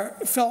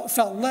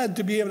felt led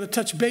to be able to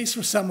touch base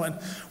with someone,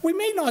 we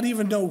may not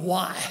even know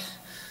why.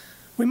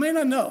 We may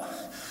not know.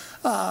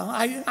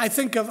 I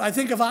think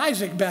of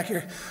Isaac back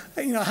here.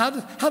 You know,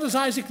 how does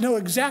Isaac know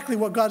exactly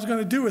what God's going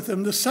to do with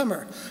him this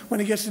summer when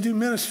he gets to do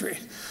ministry?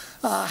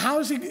 How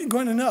is he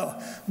going to know?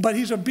 But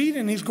he's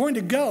obedient. He's going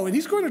to go, and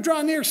he's going to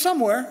draw near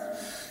somewhere,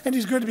 and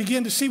he's going to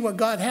begin to see what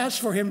God has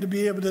for him to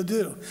be able to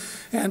do.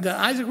 And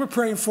Isaac, we're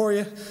praying for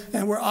you,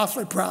 and we're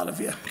awfully proud of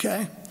you.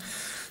 Okay.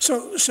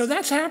 So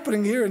that's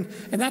happening here,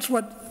 and that's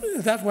what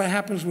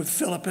happens with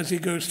Philip as he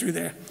goes through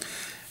there.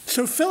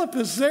 So Philip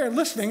is there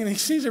listening, and he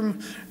sees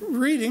him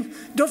reading.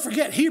 Don't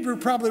forget, Hebrew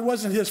probably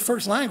wasn't his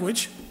first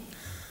language.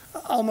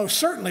 Almost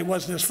certainly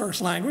wasn't his first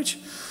language.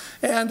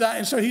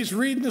 And so he's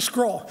reading the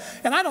scroll.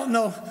 And I don't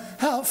know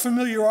how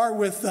familiar you are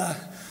with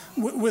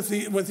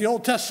the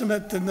Old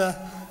Testament and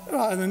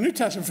the New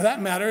Testament, for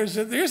that matter, is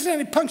that there isn't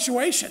any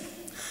punctuation,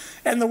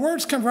 and the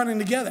words come running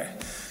together.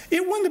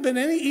 It wouldn't have been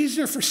any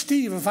easier for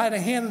Steve if I'd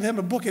have handed him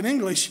a book in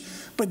English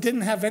but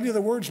didn't have any of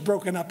the words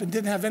broken up and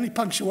didn't have any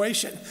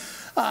punctuation.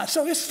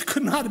 So this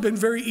could not have been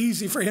very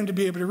easy for him to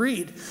be able to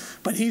read.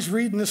 But he's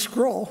reading the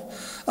scroll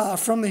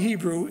from the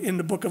Hebrew in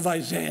the book of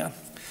Isaiah.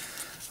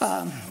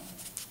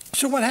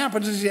 So what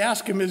happens is you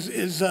ask him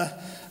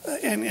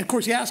and of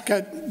course he asked,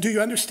 do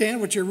you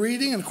understand what you're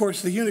reading? And of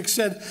course the eunuch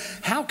said,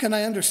 how can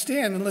I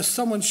understand unless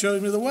someone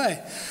shows me the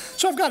way?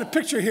 So I've got a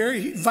picture here.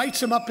 He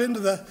invites him up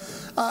into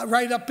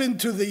right up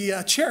into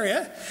the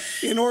chariot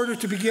in order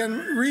to begin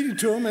reading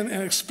to him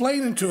and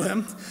explaining to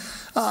him.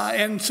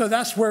 And so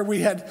that's where we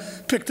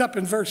had picked up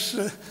in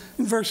verses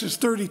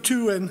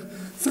 32 and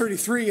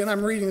 33, and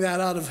I'm reading that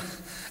out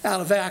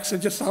of Acts.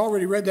 I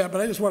already read that,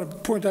 but I just want to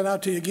point that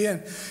out to you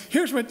again.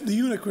 Here's what the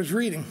eunuch was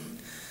reading.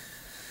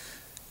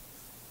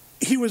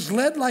 He was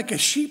led like a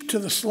sheep to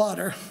the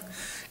slaughter,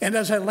 and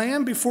as a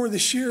lamb before the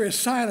shearer is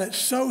silent,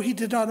 so he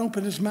did not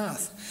open his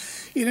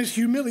mouth. In his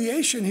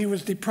humiliation, he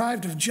was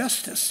deprived of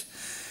justice.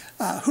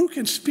 Who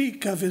can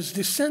speak of his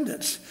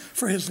descendants?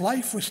 For his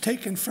life was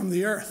taken from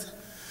the earth.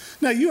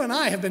 Now, you and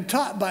I have been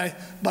taught by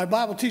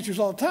Bible teachers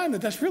all the time that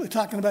that's really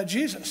talking about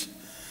Jesus.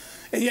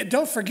 And yet,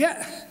 don't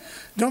forget,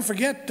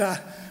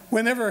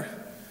 whenever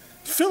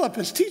Philip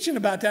is teaching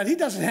about that, he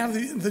doesn't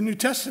have the New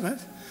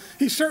Testament.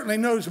 He certainly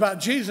knows about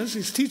Jesus.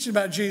 He's teaching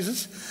about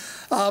Jesus.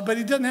 But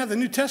he doesn't have the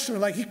New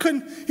Testament. Like he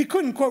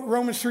couldn't quote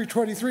Romans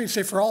 3:23 and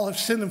say, for all have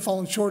sinned and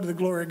fallen short of the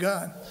glory of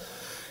God.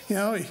 You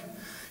know,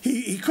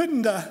 he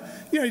couldn't,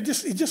 he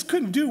just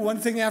couldn't do one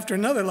thing after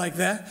another like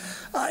that.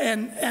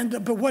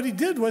 But what he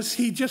did was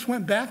he just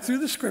went back through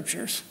the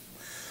scriptures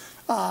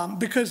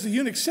because the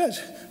eunuch says,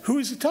 who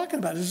is he talking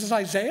about? Is this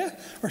Isaiah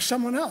or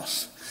someone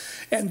else?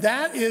 And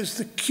that is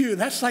the cue.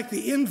 That's like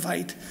the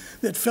invite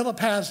that Philip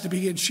has to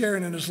begin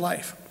sharing in his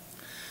life.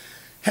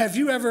 Have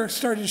you ever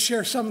started to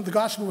share the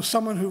gospel with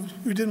someone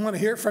who didn't want to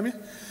hear it from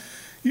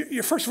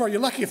you? First of all, you're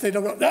lucky if they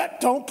don't go,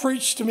 don't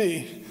preach to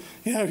me.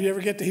 You know, if you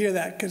ever get to hear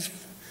that, because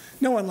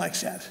no one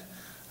likes that.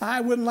 I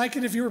wouldn't like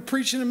it if you were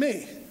preaching to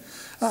me.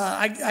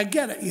 I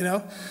get it, you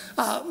know.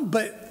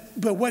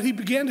 But what he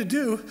began to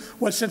do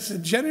was, since the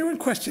genuine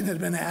question had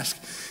been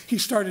asked, he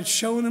started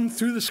showing them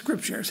through the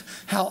scriptures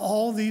how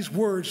all these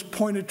words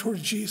pointed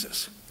towards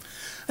Jesus.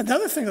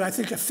 Another thing that I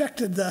think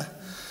affected the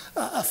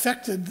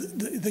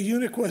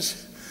eunuch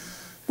was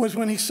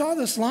when he saw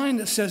this line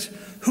that says,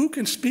 who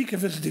can speak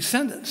of his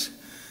descendants?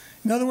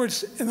 In other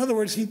words,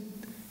 he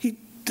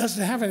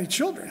doesn't have any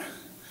children.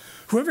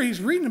 Whoever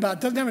he's reading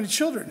about doesn't have any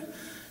children.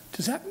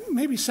 Does that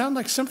maybe sound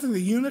like something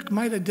the eunuch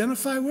might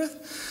identify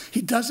with?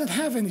 He doesn't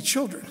have any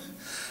children.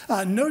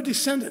 No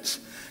descendants.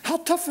 How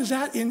tough is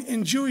that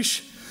in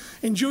Jewish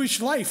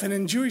life and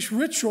in Jewish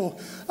ritual,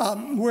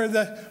 where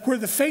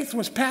the faith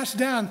was passed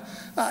down?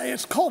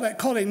 It's called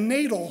a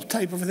natal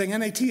type of a thing,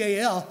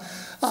 N-A-T-A-L,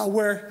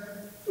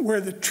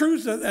 where the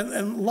truths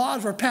and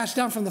laws were passed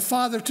down from the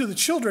father to the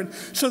children.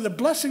 So the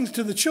blessings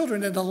to the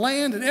children and the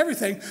land and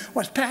everything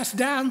was passed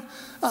down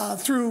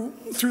through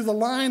the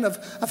line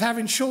of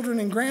having children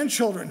and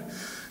grandchildren.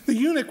 The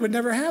eunuch would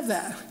never have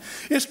that.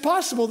 It's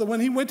possible that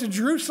when he went to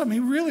Jerusalem, he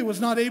really was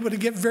not able to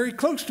get very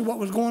close to what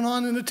was going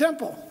on in the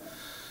temple.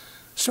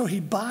 So he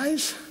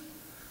buys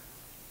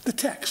the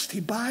text.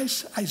 He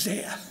buys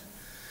Isaiah,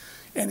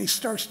 and he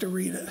starts to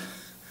read it.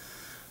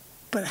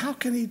 But how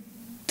can he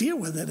deal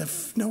with it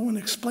if no one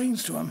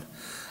explains to him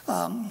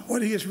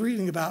what he is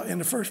reading about in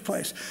the first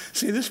place?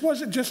 See, this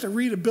wasn't just a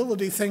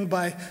readability thing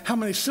by how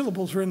many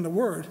syllables were in the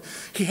word.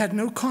 He had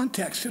no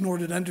context in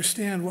order to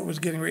understand what was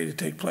getting ready to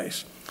take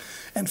place.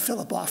 And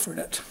Philip offered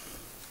it.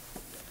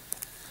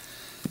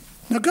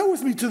 Now go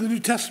with me to the New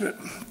Testament,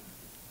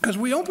 because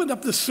we opened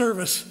up this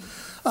service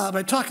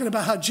by talking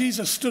about how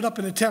Jesus stood up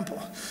in the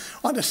temple.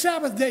 On the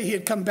Sabbath day, he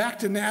had come back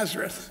to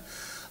Nazareth.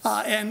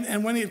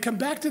 And when he had come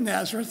back to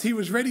Nazareth, he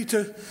was ready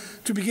to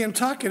begin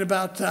talking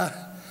about,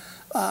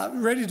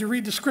 ready to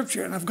read the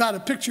scripture. And I've got a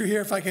picture here,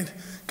 if I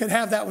could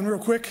have that one real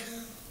quick.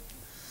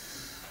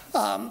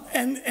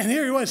 And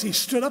here he was. He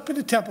stood up in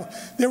the temple.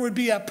 There would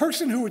be a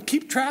person who would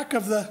keep track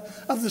of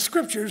the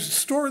scriptures,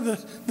 store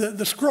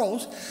the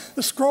scrolls.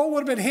 The scroll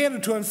would have been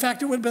handed to him. In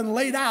fact, it would have been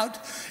laid out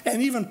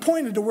and even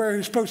pointed to where he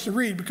was supposed to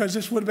read, because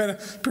this would have been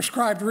a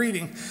prescribed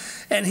reading.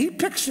 And he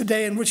picks the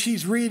day in which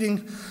he's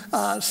reading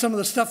some of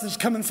the stuff that's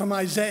coming from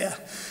Isaiah.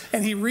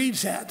 And he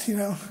reads that,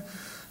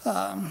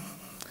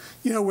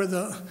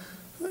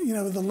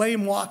 where the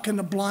lame walk and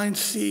the blind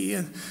see.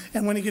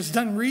 And when he gets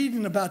done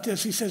reading about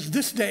this, he says,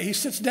 this day, he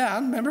sits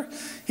down, remember?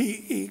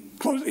 He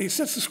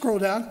sets the scroll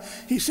down.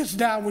 He sits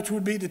down, which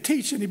would be to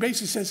teach, and he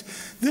basically says,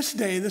 this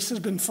day, this has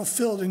been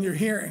fulfilled in your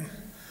hearing.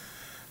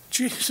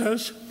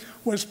 Jesus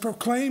was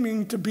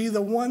proclaiming to be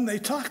the one they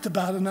talked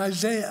about in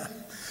Isaiah,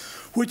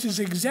 which is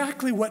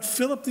exactly what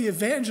Philip the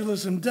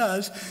evangelism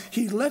does.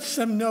 He lets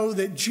them know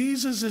that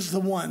Jesus is the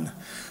one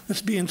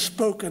that's being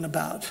spoken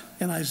about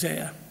in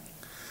Isaiah.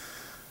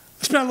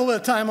 I spent a little bit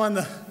of time on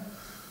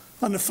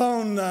the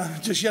phone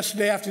just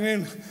yesterday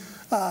afternoon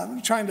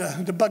trying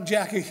to bug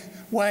Jackie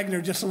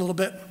Wagner just a little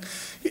bit.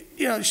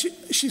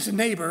 She's a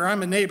neighbor.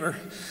 I'm a neighbor.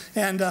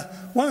 And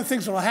one of the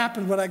things that will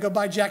happen when I go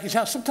by Jackie's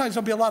house, sometimes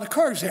there'll be a lot of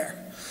cars there.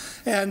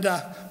 And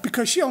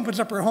because she opens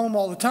up her home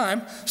all the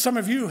time, some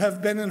of you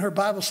have been in her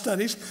Bible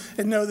studies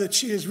and know that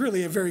she is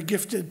really a very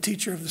gifted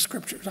teacher of the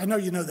scriptures. I know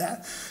you know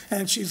that.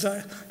 And she's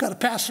got a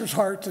pastor's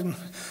heart, and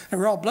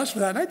we're all blessed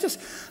with that. And I just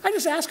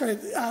asked her,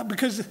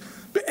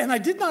 and I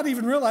did not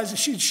even realize that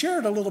she'd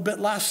shared a little bit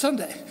last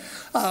Sunday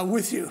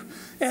with you.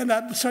 And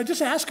so I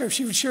just asked her if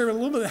she would share a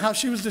little bit of how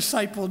she was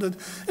discipled.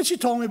 And she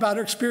told me about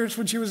her experience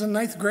when she was in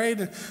 9th grade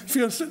and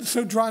feeling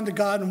so drawn to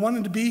God and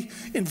wanting to be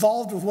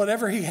involved with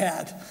whatever he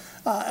had.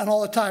 And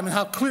all the time, and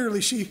how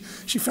clearly she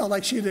felt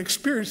like she had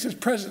experienced his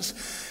presence.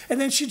 And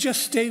then she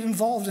just stayed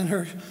involved in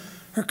her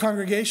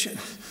congregation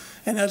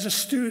and as a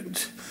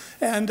student.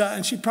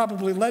 And she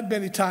probably led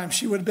many times.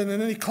 She would have been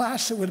in any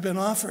class that would have been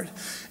offered.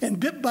 And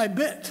bit by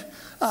bit,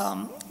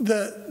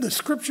 the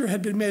scripture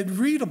had been made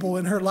readable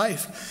in her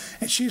life.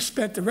 And she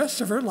spent the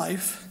rest of her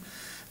life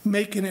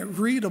making it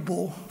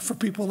readable for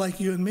people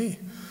like you and me.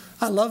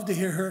 I love to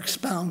hear her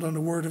expound on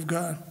the Word of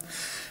God.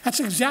 That's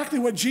exactly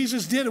what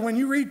Jesus did. And when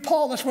you read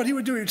Paul, that's what he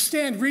would do. He would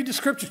stand, read the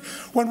scriptures.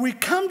 When we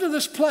come to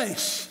this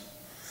place,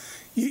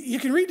 you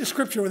can read the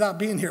scripture without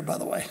being here, by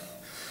the way.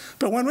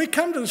 But when we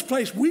come to this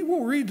place, we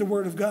will read the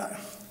Word of God.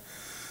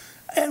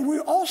 And we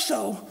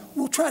also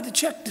will try to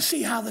check to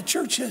see how the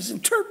church has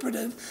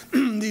interpreted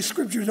these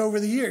scriptures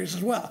over the years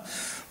as well.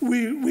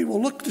 We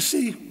will look to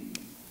see.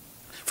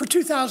 For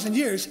 2,000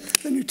 years,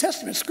 the New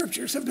Testament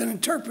scriptures have been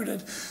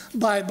interpreted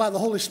by the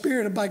Holy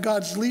Spirit and by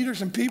God's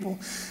leaders and people.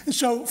 And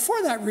so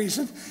for that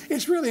reason,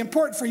 it's really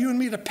important for you and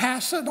me to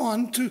pass it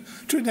on to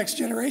the next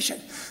generation.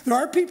 There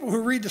are people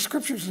who read the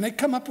scriptures and they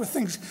come up with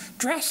things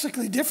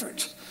drastically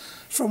different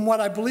from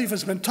what I believe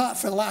has been taught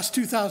for the last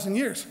 2,000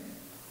 years.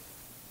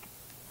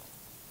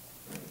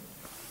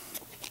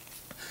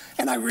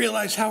 And I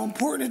realize how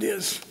important it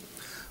is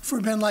for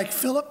men like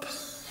Philip,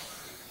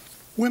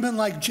 women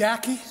like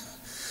Jackie,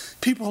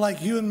 people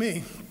like you and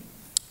me,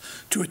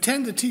 to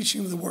attend the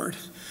teaching of the Word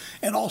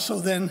and also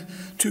then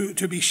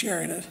to be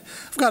sharing it.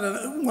 I've got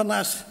one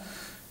last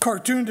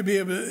cartoon to be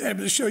able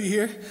to show you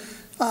here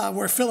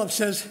where Philip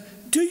says,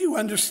 do you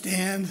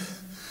understand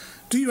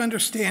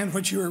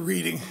what you are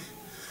reading?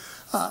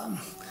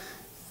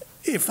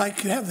 If I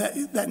could have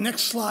that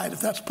next slide,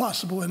 if that's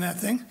possible in that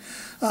thing.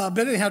 But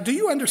anyhow, do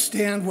you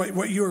understand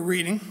what you are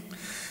reading?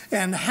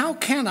 And how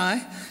can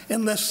I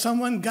unless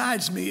someone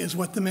guides me, is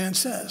what the man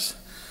says.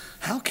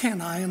 How can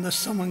I unless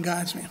someone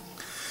guides me?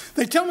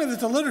 They tell me that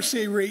the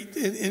literacy rate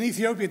in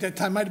Ethiopia at that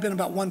time might have been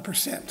about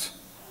 1%.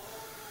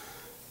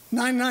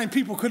 99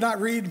 people could not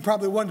read, and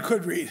probably one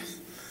could read.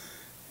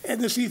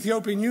 And this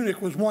Ethiopian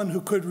eunuch was one who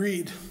could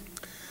read.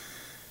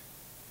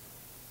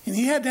 And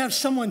he had to have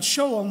someone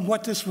show him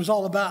what this was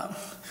all about.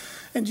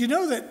 And you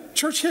know that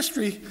church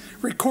history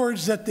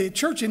records that the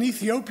church in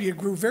Ethiopia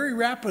grew very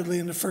rapidly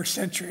in the 1st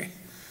century.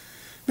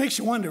 Makes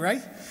you wonder,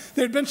 right?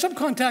 There had been some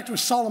contact with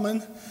Solomon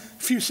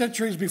a few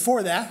centuries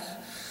before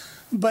that.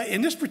 But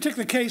in this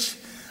particular case,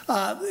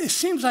 it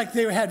seems like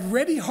they had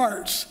ready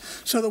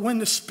hearts so that when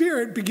the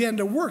Spirit began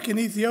to work in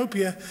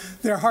Ethiopia,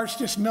 their hearts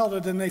just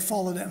melted and they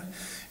followed him.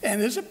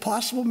 And is it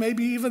possible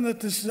maybe even that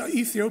this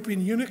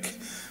Ethiopian eunuch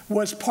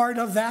was part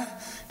of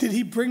that? Did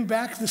he bring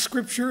back the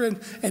scripture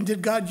and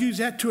did God use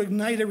that to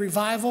ignite a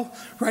revival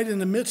right in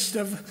the midst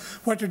of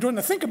what they're doing?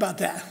 Now think about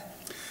that.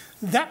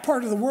 That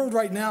part of the world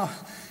right now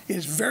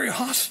is very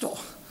hostile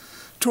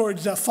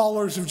towards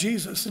followers of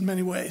Jesus in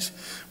many ways.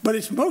 But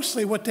it's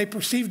mostly what they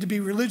perceive to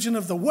be religion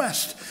of the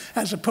West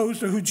as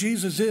opposed to who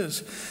Jesus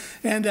is.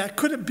 And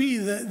could it be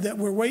that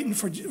we're waiting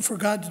for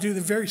God to do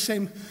the very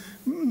same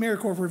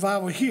miracle of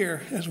revival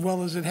here as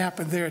well as it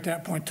happened there at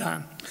that point in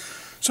time?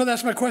 So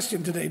that's my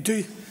question today.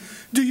 Do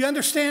you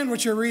understand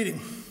what you're reading?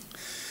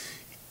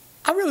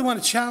 I really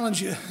want to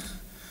challenge you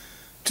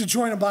to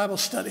join a Bible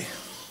study,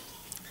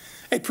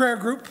 a prayer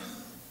group,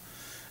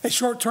 a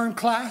short-term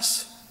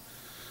class,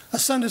 a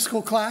Sunday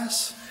school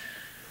class.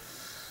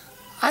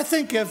 I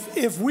think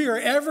if we are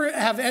ever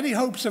have any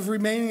hopes of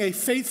remaining a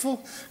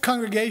faithful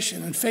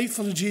congregation and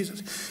faithful to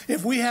Jesus,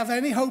 if we have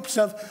any hopes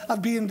of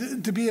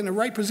being to be in the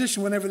right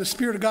position whenever the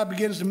Spirit of God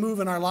begins to move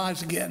in our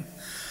lives again,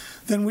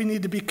 then we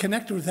need to be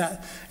connected with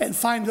that and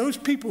find those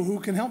people who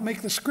can help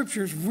make the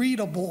Scriptures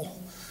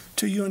readable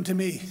to you and to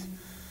me.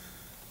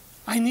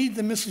 I need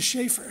the Mrs.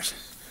 Schaefer's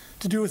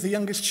to do with the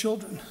youngest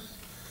children.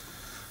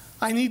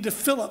 I need the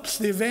Phillips,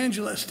 the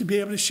evangelists, to be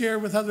able to share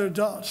with other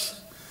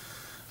adults.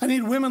 I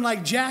need women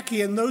like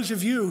Jackie and those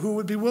of you who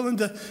would be willing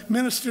to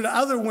minister to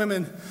other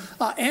women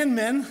and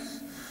men.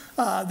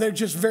 They're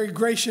just very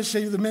gracious.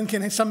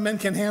 Some men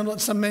can handle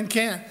it, some men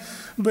can't.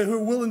 But who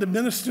are willing to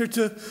minister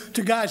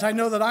to guys. I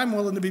know that I'm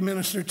willing to be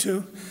ministered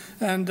to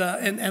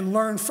and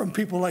learn from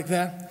people like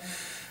that.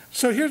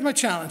 So here's my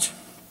challenge.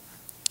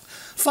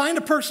 Find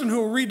a person who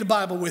will read the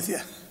Bible with you.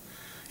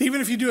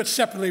 Even if you do it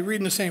separately,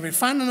 reading the same way.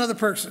 Find another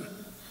person.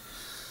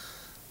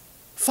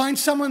 Find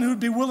someone who'd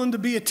be willing to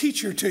be a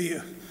teacher to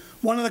you.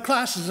 One of the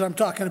classes that I'm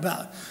talking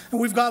about. And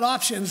we've got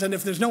options, and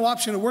if there's no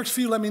option that works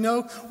for you, let me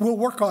know. We'll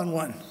work on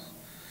one.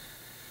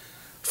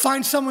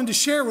 Find someone to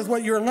share with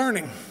what you're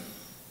learning.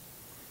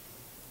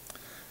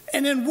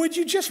 And then would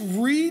you just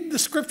read the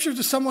Scripture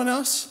to someone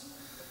else?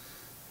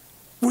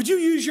 Would you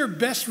use your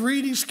best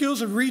reading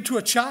skills and read to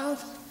a child?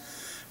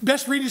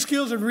 Best reading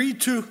skills and read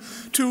to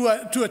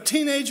a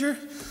teenager,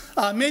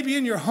 maybe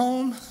in your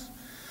home?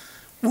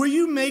 Will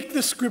you make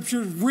the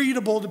Scriptures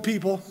readable to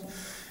people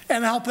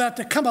and help that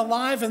to come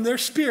alive in their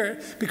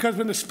spirit? Because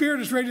when the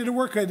Spirit is ready to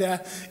work on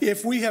that,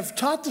 if we have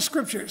taught the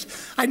Scriptures,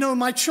 I know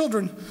my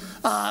children,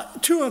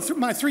 two of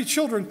my three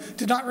children,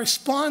 did not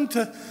respond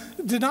to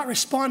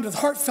the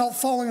heartfelt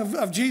following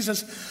of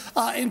Jesus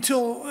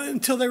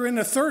until they were in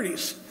their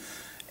 30s.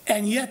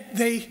 And yet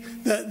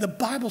the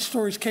Bible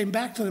stories came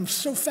back to them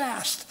so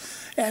fast.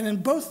 And in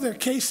both their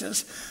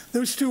cases,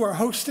 those two are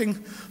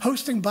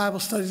hosting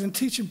Bible studies and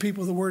teaching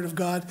people the Word of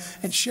God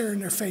and sharing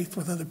their faith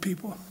with other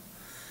people.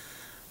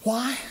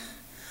 Why?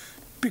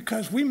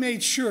 Because we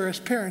made sure as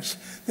parents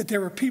that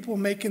there were people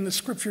making the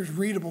Scriptures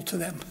readable to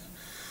them.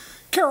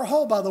 Carol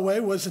Hall, by the way,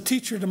 was a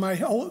teacher to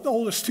my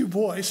oldest two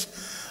boys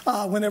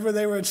whenever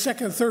they were in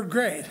second and third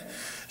grade.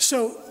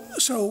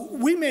 So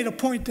we made a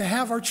point to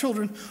have our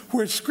children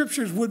where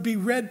Scriptures would be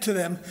read to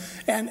them.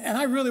 And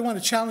I really want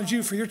to challenge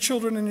you for your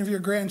children and your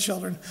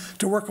grandchildren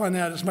to work on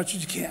that as much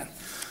as you can.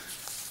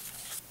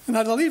 And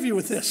I'll leave you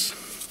with this.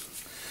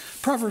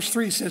 Proverbs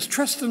 3 says,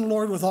 "Trust in the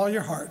Lord with all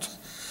your heart,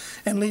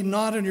 and lean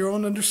not on your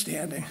own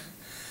understanding.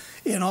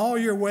 In all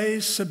your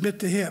ways submit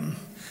to him,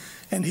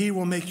 and he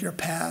will make your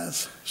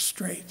paths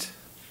straight."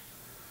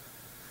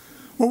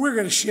 Well, we're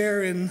going to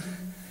share in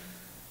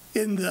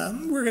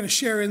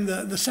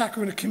the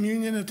sacrament of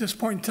communion at this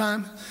point in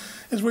time,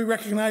 as we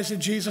recognize that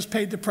Jesus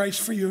paid the price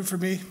for you and for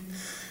me.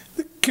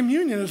 The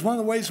communion is one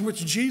of the ways in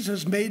which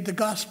Jesus made the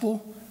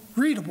gospel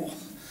readable.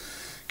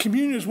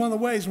 Communion is one of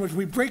the ways in which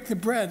we break the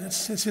bread.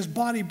 It's his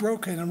body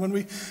broken. And when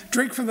we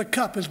drink from the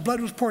cup, his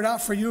blood was poured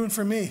out for you and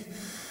for me.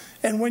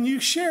 And when you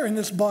share in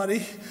this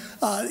body,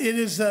 it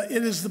is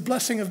the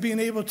blessing of being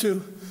able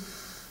to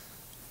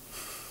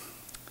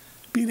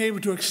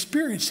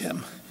experience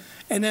him.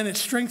 And then it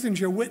strengthens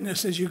your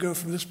witness as you go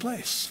from this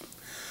place.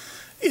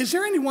 Is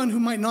there anyone who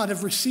might not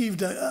have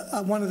received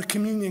one of the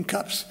communion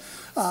cups?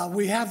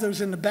 We have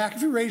those in the back.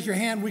 If you raise your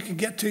hand, we can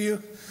get to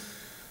you.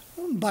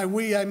 By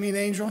we, I mean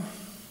Angel.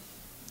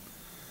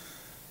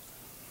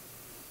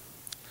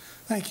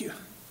 Thank you.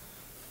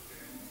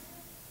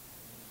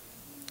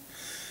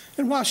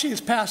 And while she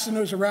is passing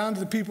those around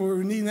to the people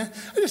who are needing that,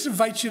 I just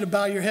invite you to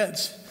bow your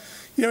heads.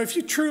 You know, if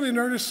you truly and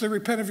earnestly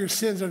repent of your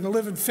sins and to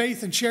live in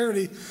faith and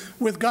charity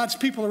with God's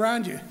people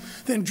around you,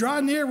 then draw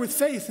near with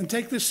faith and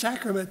take this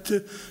sacrament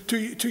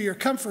to your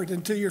comfort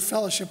and to your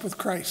fellowship with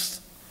Christ.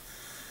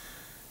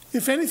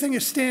 If anything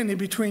is standing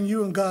between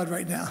you and God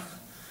right now,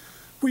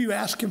 will you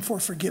ask him for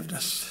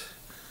forgiveness?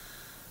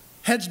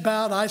 Heads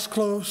bowed, eyes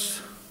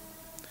closed,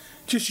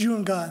 just you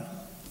and God.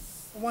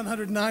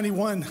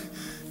 191,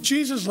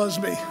 Jesus loves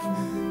me.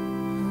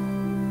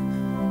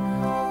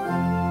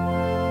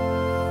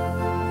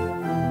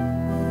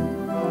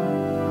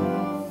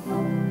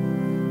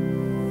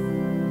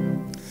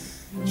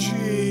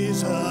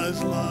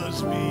 Jesus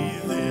loves me,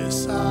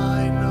 this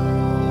I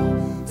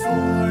know, for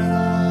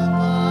the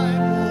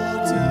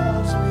Bible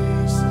tells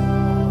me so.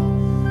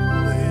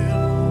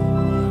 Little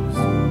ones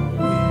who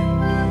in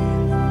me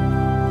love,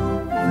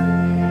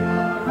 they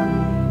are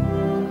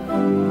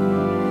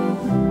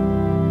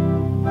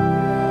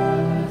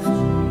Yes,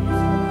 Jesus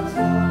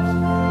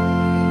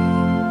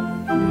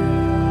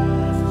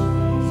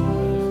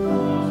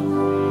loves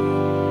me.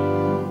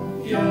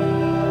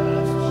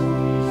 Yes,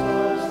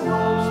 Jesus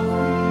loves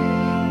me.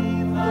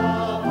 The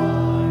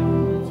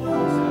Bible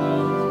tells me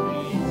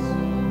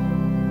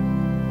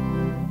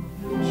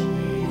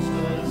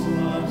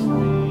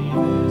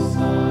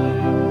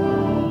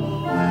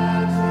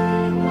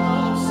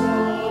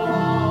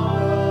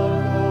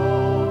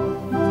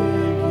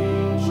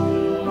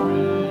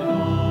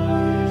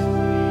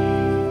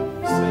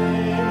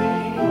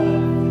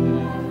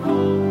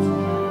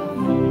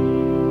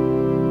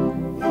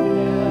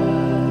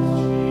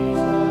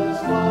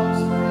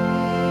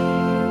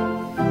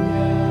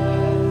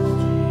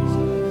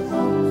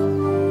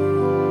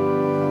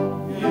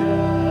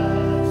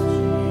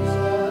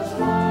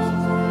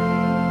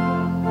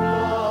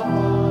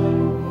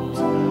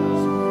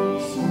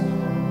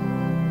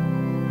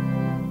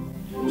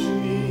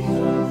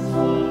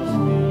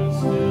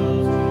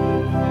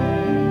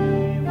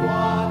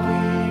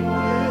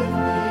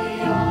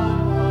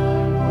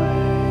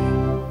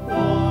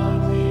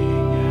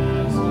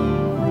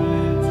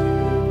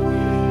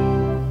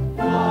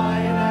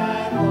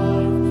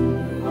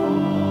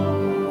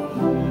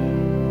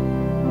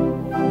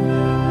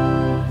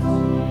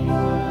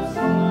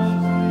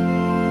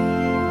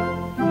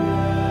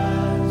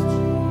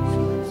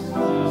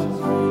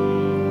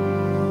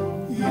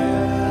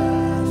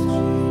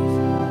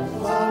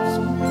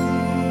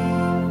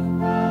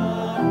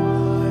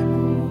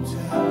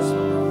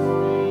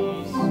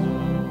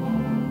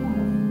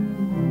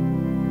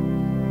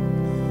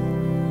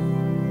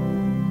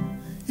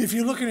if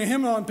you look in your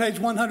hymnal on page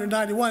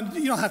 191,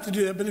 you don't have to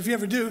do it, but if you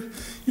ever do,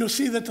 you'll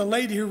see that the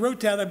lady who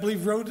wrote that, I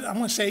believe wrote, I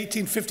want to say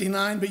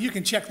 1859, but you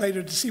can check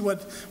later to see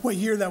what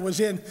year that was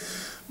in.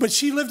 But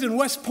she lived in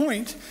West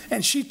Point,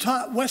 and she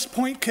taught West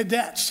Point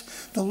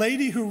cadets. The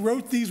lady who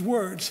wrote these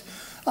words,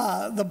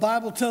 the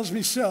Bible tells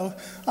me so,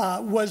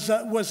 was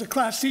a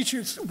class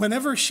teacher.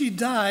 Whenever she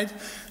died,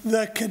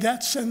 the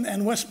cadets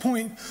and West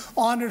Point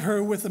honored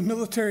her with a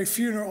military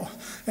funeral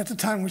at the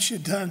time when she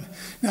had done.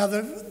 Now,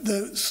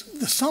 the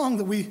song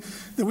that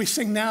we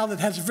sing now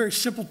that has a very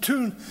simple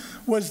tune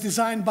was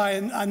designed by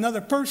another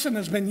person,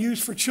 has been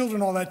used for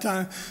children all that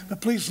time.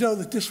 But please know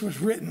that this was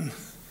written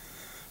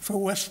for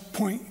West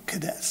Point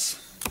cadets.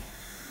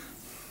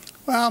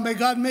 Well, may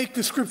God make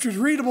the scriptures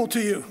readable to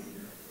you.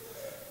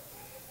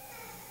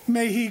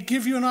 May he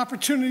give you an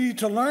opportunity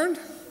to learn,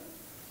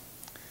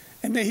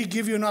 and may he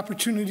give you an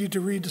opportunity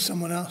to read to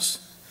someone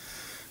else.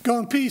 Go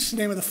in peace in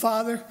the name of the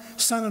Father,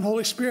 Son, and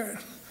Holy Spirit.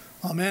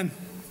 Amen.